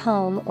leave their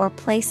home or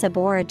place of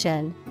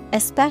origin,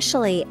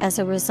 especially as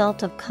a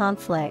result of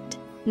conflict,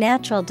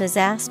 natural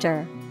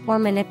disaster, or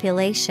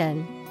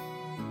manipulation.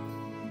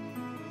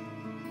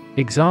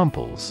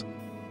 Examples: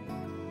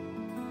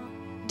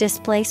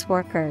 Displace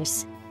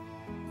workers.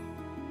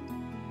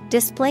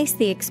 Displace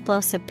the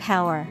explosive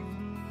power.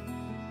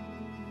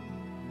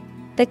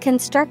 The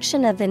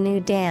construction of the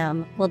new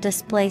dam will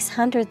displace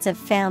hundreds of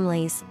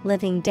families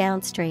living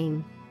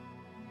downstream.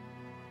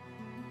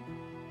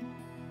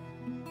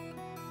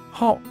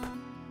 Hop.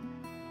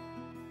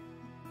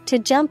 To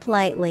jump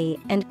lightly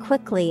and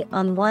quickly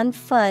on one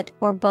foot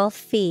or both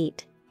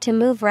feet, to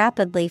move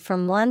rapidly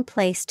from one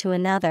place to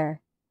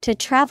another, to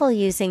travel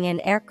using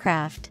an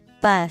aircraft,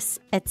 bus,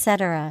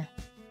 etc.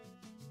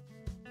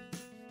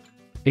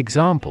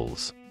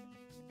 Examples: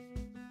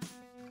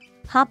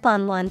 Hop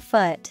on one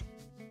foot.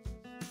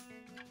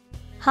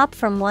 Hop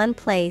from one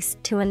place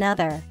to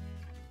another.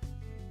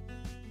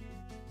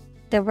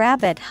 The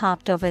rabbit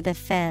hopped over the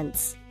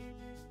fence.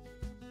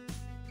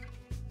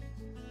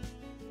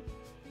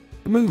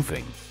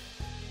 Moving.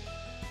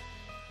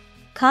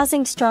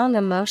 Causing strong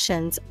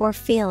emotions or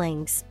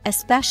feelings,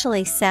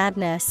 especially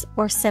sadness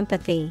or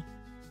sympathy.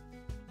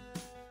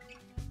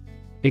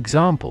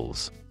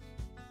 Examples: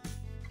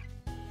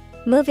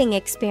 Moving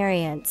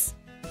experience.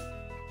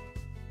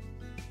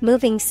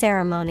 Moving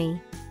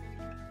ceremony.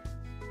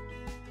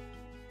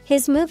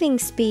 His moving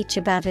speech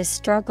about his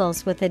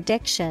struggles with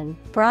addiction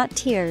brought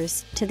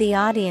tears to the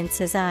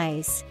audience's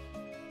eyes.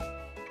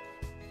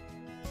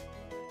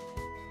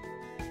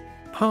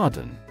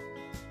 Harden.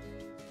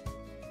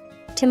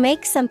 To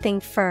make something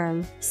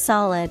firm,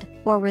 solid,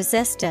 or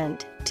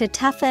resistant, to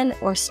toughen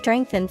or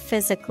strengthen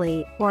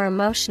physically or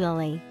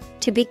emotionally,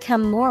 to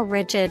become more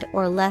rigid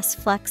or less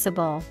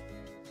flexible.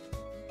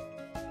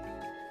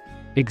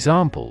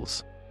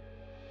 Examples: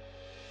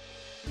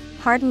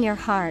 Harden your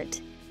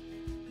heart.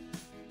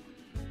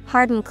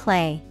 Harden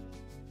clay.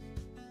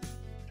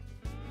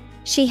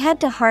 She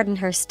had to harden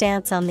her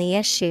stance on the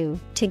issue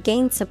to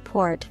gain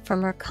support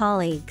from her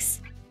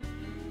colleagues.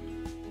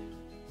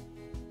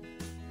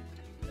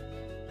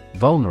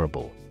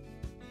 Vulnerable.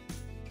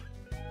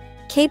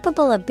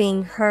 Capable of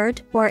being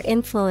hurt or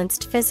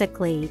influenced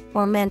physically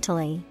or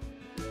mentally.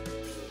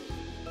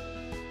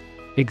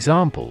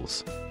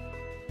 Examples: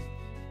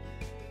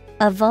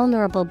 A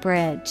vulnerable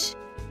bridge.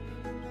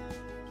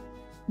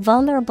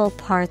 Vulnerable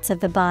parts of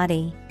the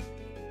body.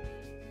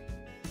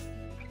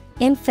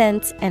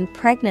 Infants and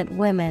pregnant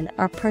women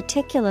are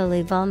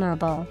particularly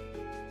vulnerable.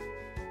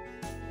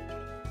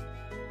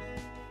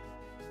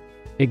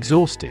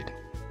 Exhausted.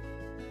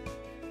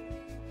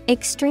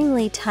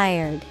 Extremely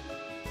tired.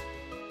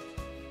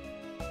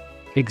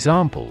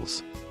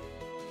 Examples: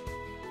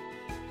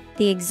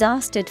 The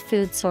exhausted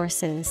food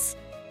sources.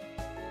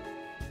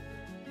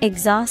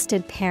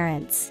 Exhausted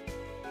parents.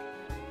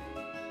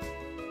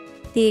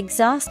 The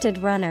exhausted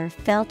runner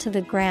fell to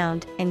the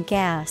ground and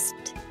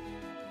gasped.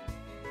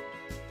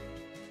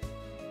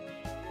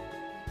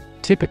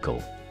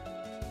 Typical.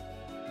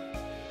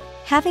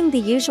 Having the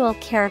usual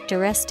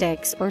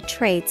characteristics or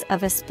traits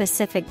of a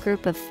specific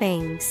group of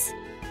things.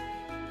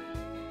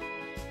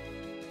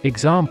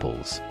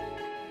 Examples: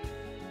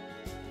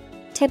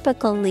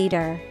 Typical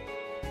leader.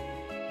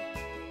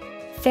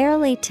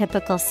 Fairly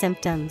typical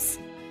symptoms.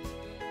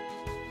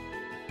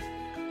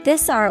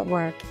 This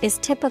artwork is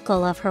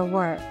typical of her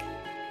work.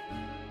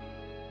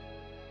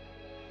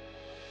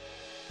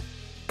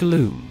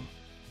 Gloom.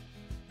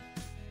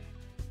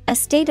 A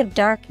state of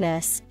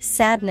darkness,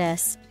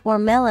 sadness, or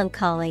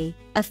melancholy,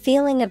 a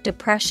feeling of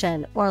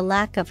depression or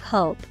lack of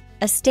hope,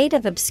 a state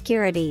of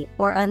obscurity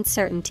or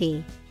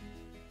uncertainty.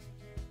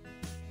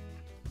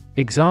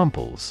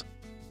 Examples: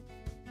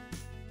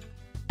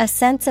 A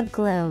sense of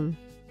gloom.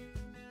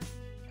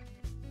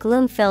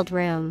 Gloom-filled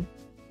room.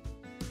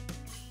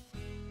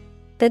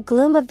 The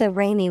gloom of the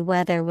rainy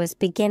weather was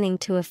beginning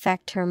to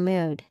affect her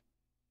mood.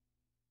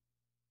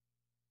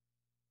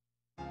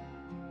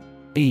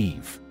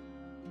 Eve.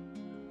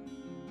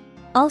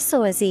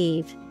 Also as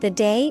eve, the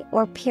day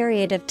or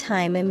period of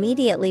time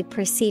immediately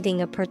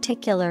preceding a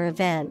particular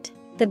event,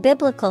 the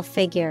biblical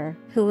figure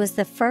who was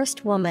the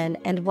first woman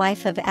and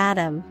wife of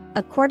Adam,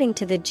 according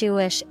to the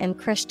Jewish and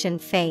Christian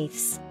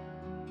faiths.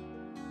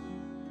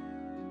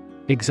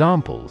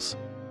 Examples: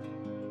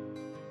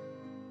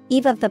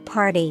 Eve of the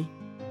party.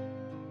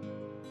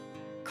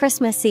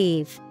 Christmas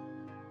Eve.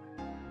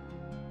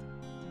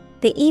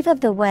 The eve of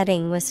the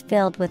wedding was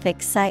filled with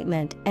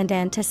excitement and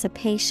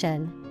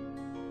anticipation.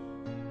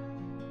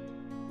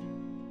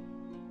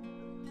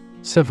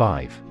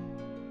 Survive.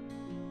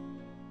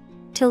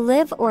 To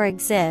live or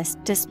exist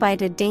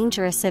despite a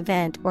dangerous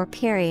event or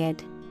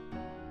period.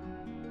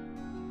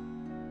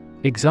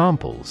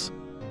 Examples: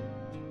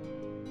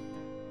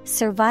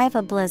 Survive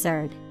a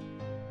blizzard.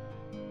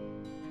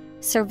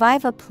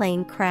 Survive a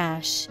plane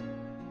crash.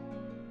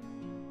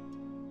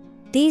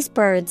 These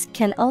birds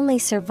can only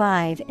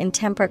survive in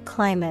temperate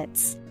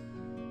climates.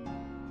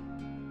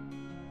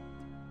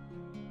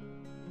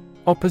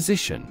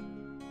 Opposition.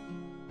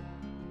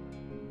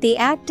 The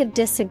act of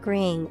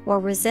disagreeing or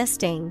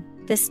resisting,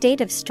 the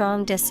state of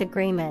strong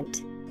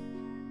disagreement.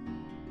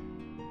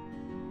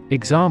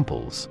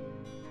 Examples: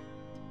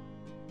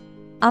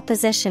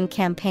 Opposition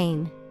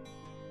campaign.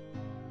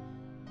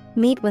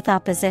 Meet with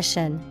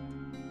opposition.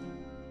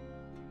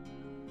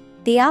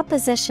 The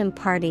opposition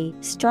party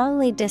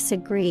strongly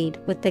disagreed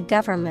with the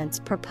government's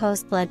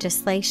proposed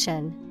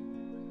legislation.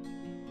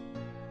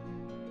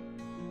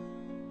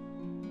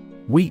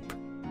 Weep.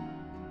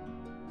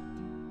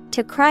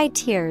 To cry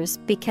tears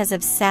because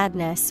of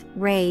sadness,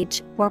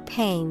 rage, or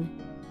pain.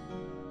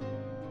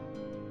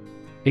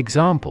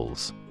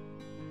 Examples: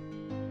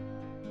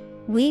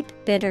 Weep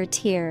bitter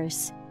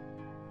tears.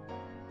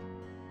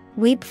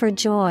 Weep for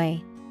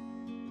joy.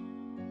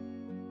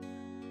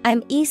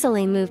 I'm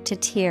easily moved to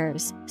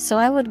tears, so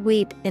I would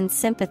weep in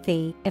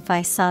sympathy if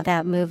I saw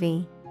that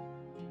movie.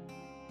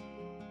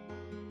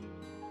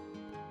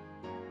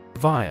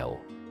 Viol.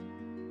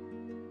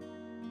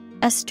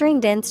 A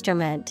stringed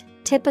instrument,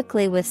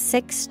 typically with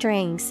 6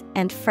 strings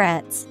and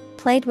frets,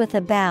 played with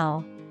a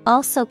bow,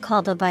 also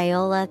called a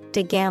viola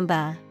da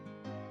gamba.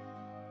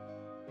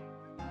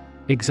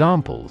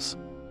 Examples: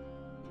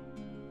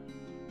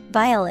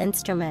 Viol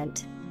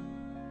instrument.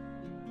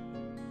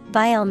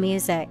 Viol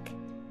music.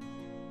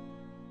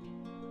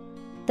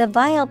 The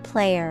viol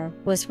player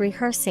was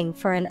rehearsing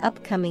for an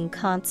upcoming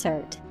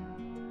concert.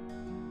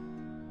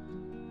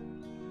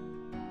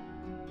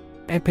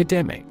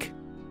 Epidemic.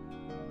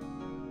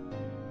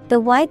 The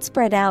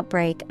widespread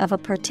outbreak of a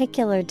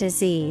particular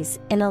disease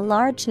in a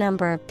large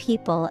number of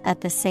people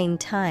at the same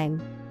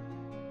time.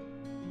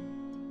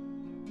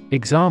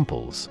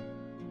 Examples: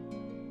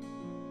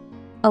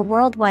 A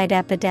worldwide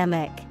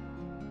epidemic.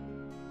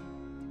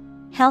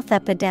 Health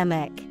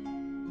epidemic.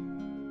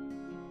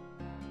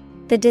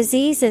 The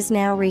disease is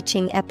now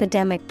reaching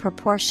epidemic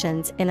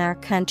proportions in our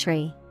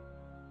country.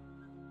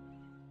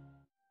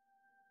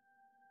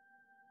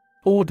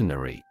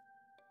 Ordinary.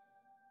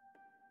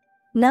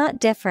 Not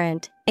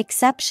different,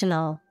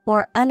 exceptional,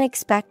 or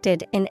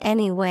unexpected in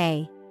any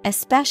way,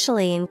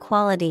 especially in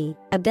quality,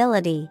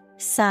 ability,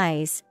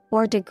 size,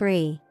 or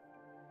degree.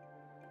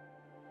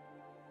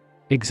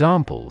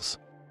 Examples: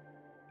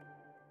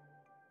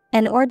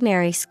 An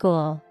ordinary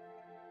school.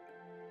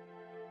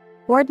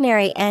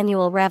 Ordinary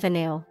annual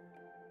revenue.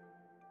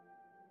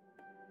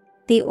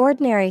 The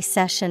ordinary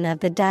session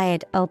of the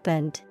Diet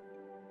opened.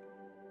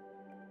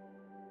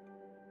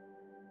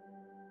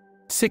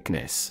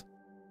 Sickness.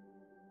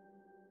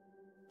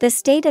 The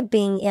state of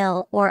being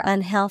ill or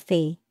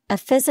unhealthy, a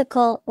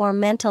physical or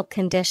mental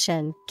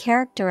condition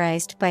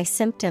characterized by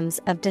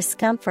symptoms of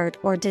discomfort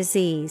or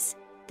disease,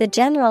 the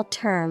general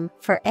term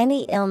for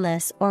any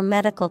illness or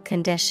medical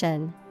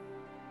condition.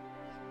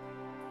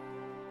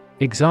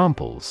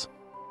 Examples: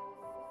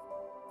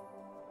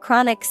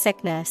 Chronic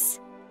sickness.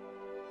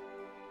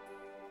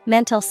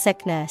 Mental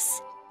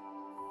sickness.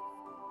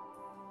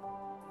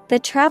 The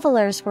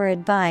travelers were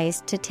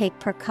advised to take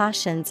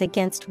precautions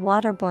against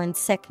waterborne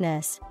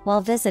sickness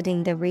while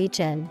visiting the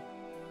region.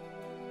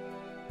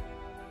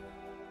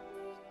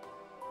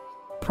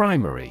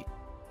 Primary.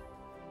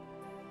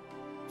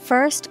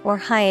 First or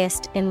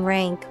highest in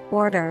rank,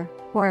 order,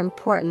 or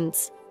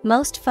importance,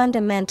 most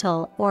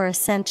fundamental or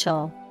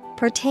essential,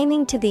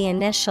 pertaining to the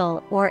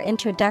initial or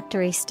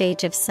introductory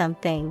stage of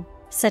something,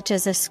 such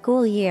as a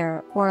school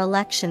year or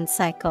election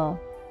cycle.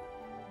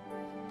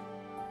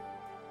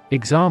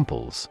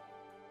 Examples: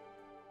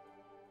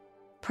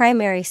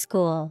 Primary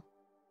school.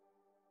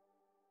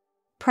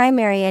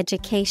 Primary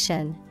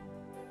education.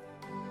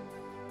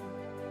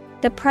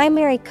 The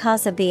primary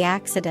cause of the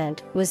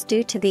accident was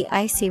due to the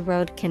icy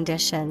road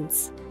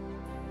conditions.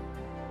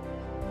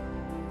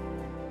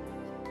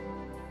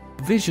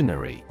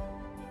 Visionary.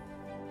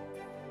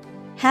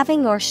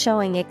 Having or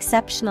showing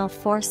exceptional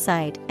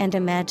foresight and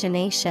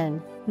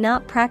imagination,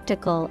 not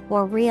practical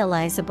or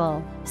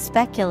realizable,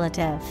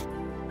 speculative.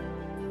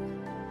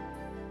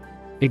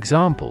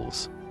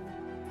 Examples: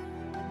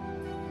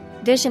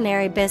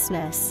 Visionary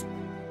business.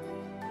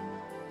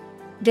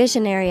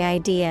 Visionary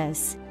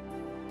ideas.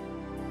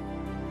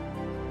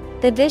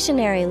 The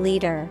visionary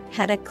leader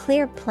had a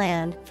clear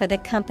plan for the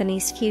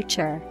company's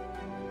future.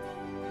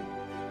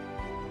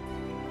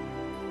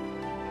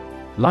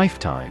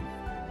 Lifetime.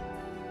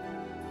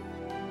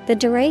 The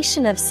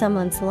duration of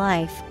someone's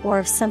life or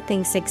of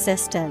something's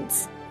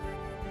existence.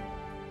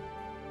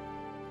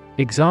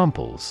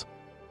 Examples: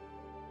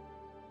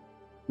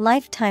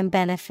 Lifetime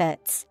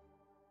benefits.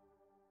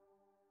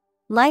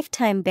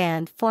 Lifetime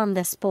ban from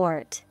the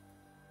sport.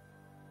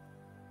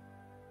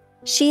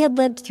 She had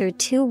lived through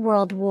 2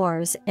 world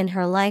wars in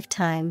her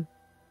lifetime.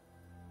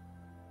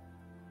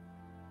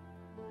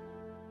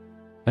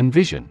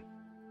 Envision.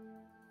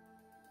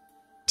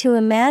 To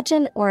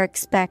imagine or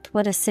expect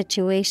what a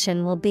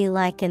situation will be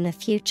like in the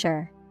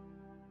future.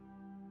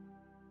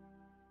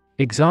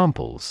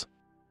 Examples: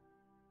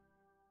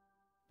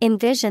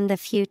 Envision the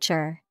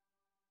future.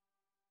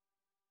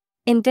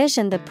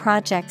 Envision the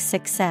project's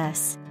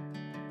success.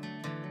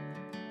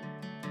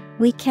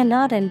 We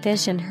cannot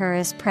envision her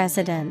as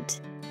president.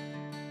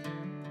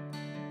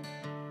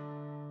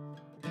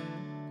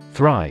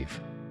 Thrive.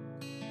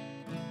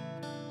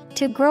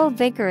 To grow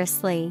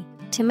vigorously,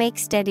 to make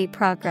steady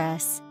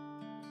progress.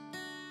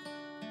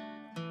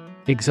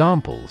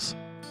 Examples: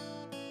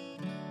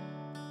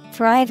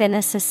 Thrive in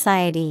a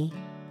society.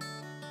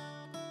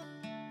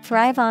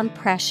 Thrive on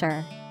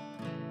pressure.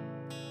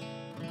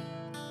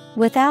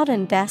 Without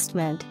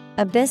investment,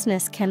 a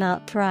business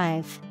cannot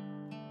thrive.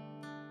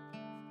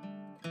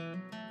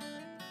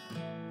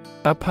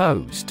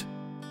 Opposed.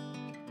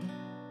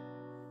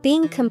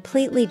 Being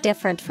completely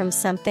different from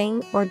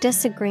something or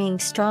disagreeing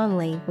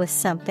strongly with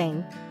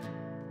something.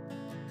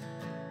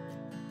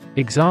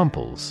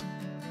 Examples: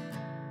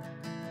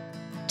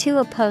 Two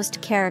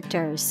opposed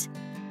characters.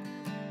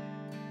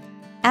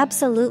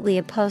 Absolutely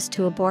opposed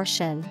to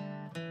abortion.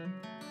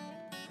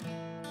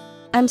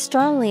 I'm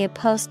strongly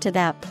opposed to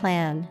that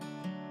plan.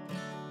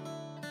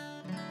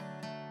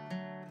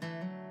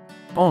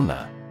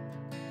 Honor.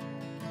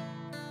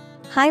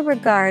 High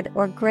regard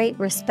or great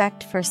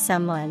respect for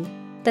someone.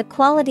 The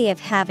quality of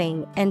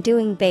having and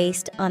doing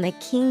based on a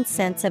keen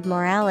sense of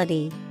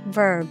morality.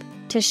 Verb,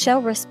 to show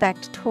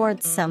respect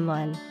towards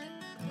someone.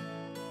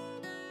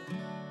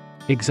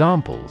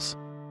 Examples: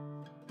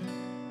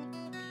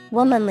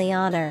 womanly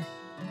honor.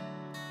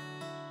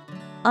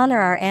 Honor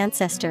our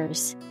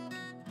ancestors.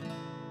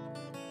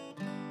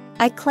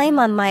 I claim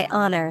on my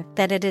honor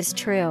that it is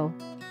true.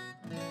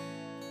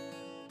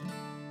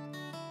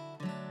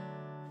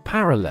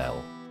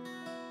 Parallel: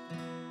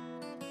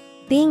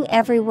 being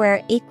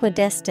everywhere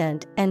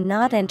equidistant and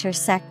not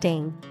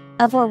intersecting,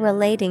 of or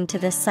relating to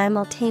the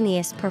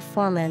simultaneous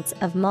performance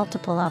of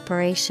multiple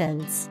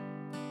operations.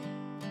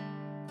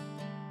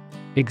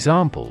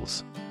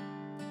 Examples: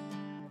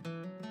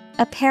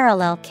 a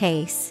parallel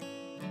case.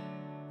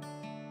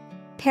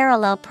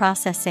 Parallel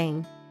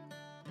processing.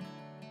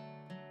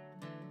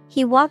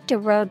 He walked a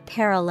road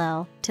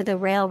parallel to the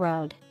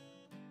railroad.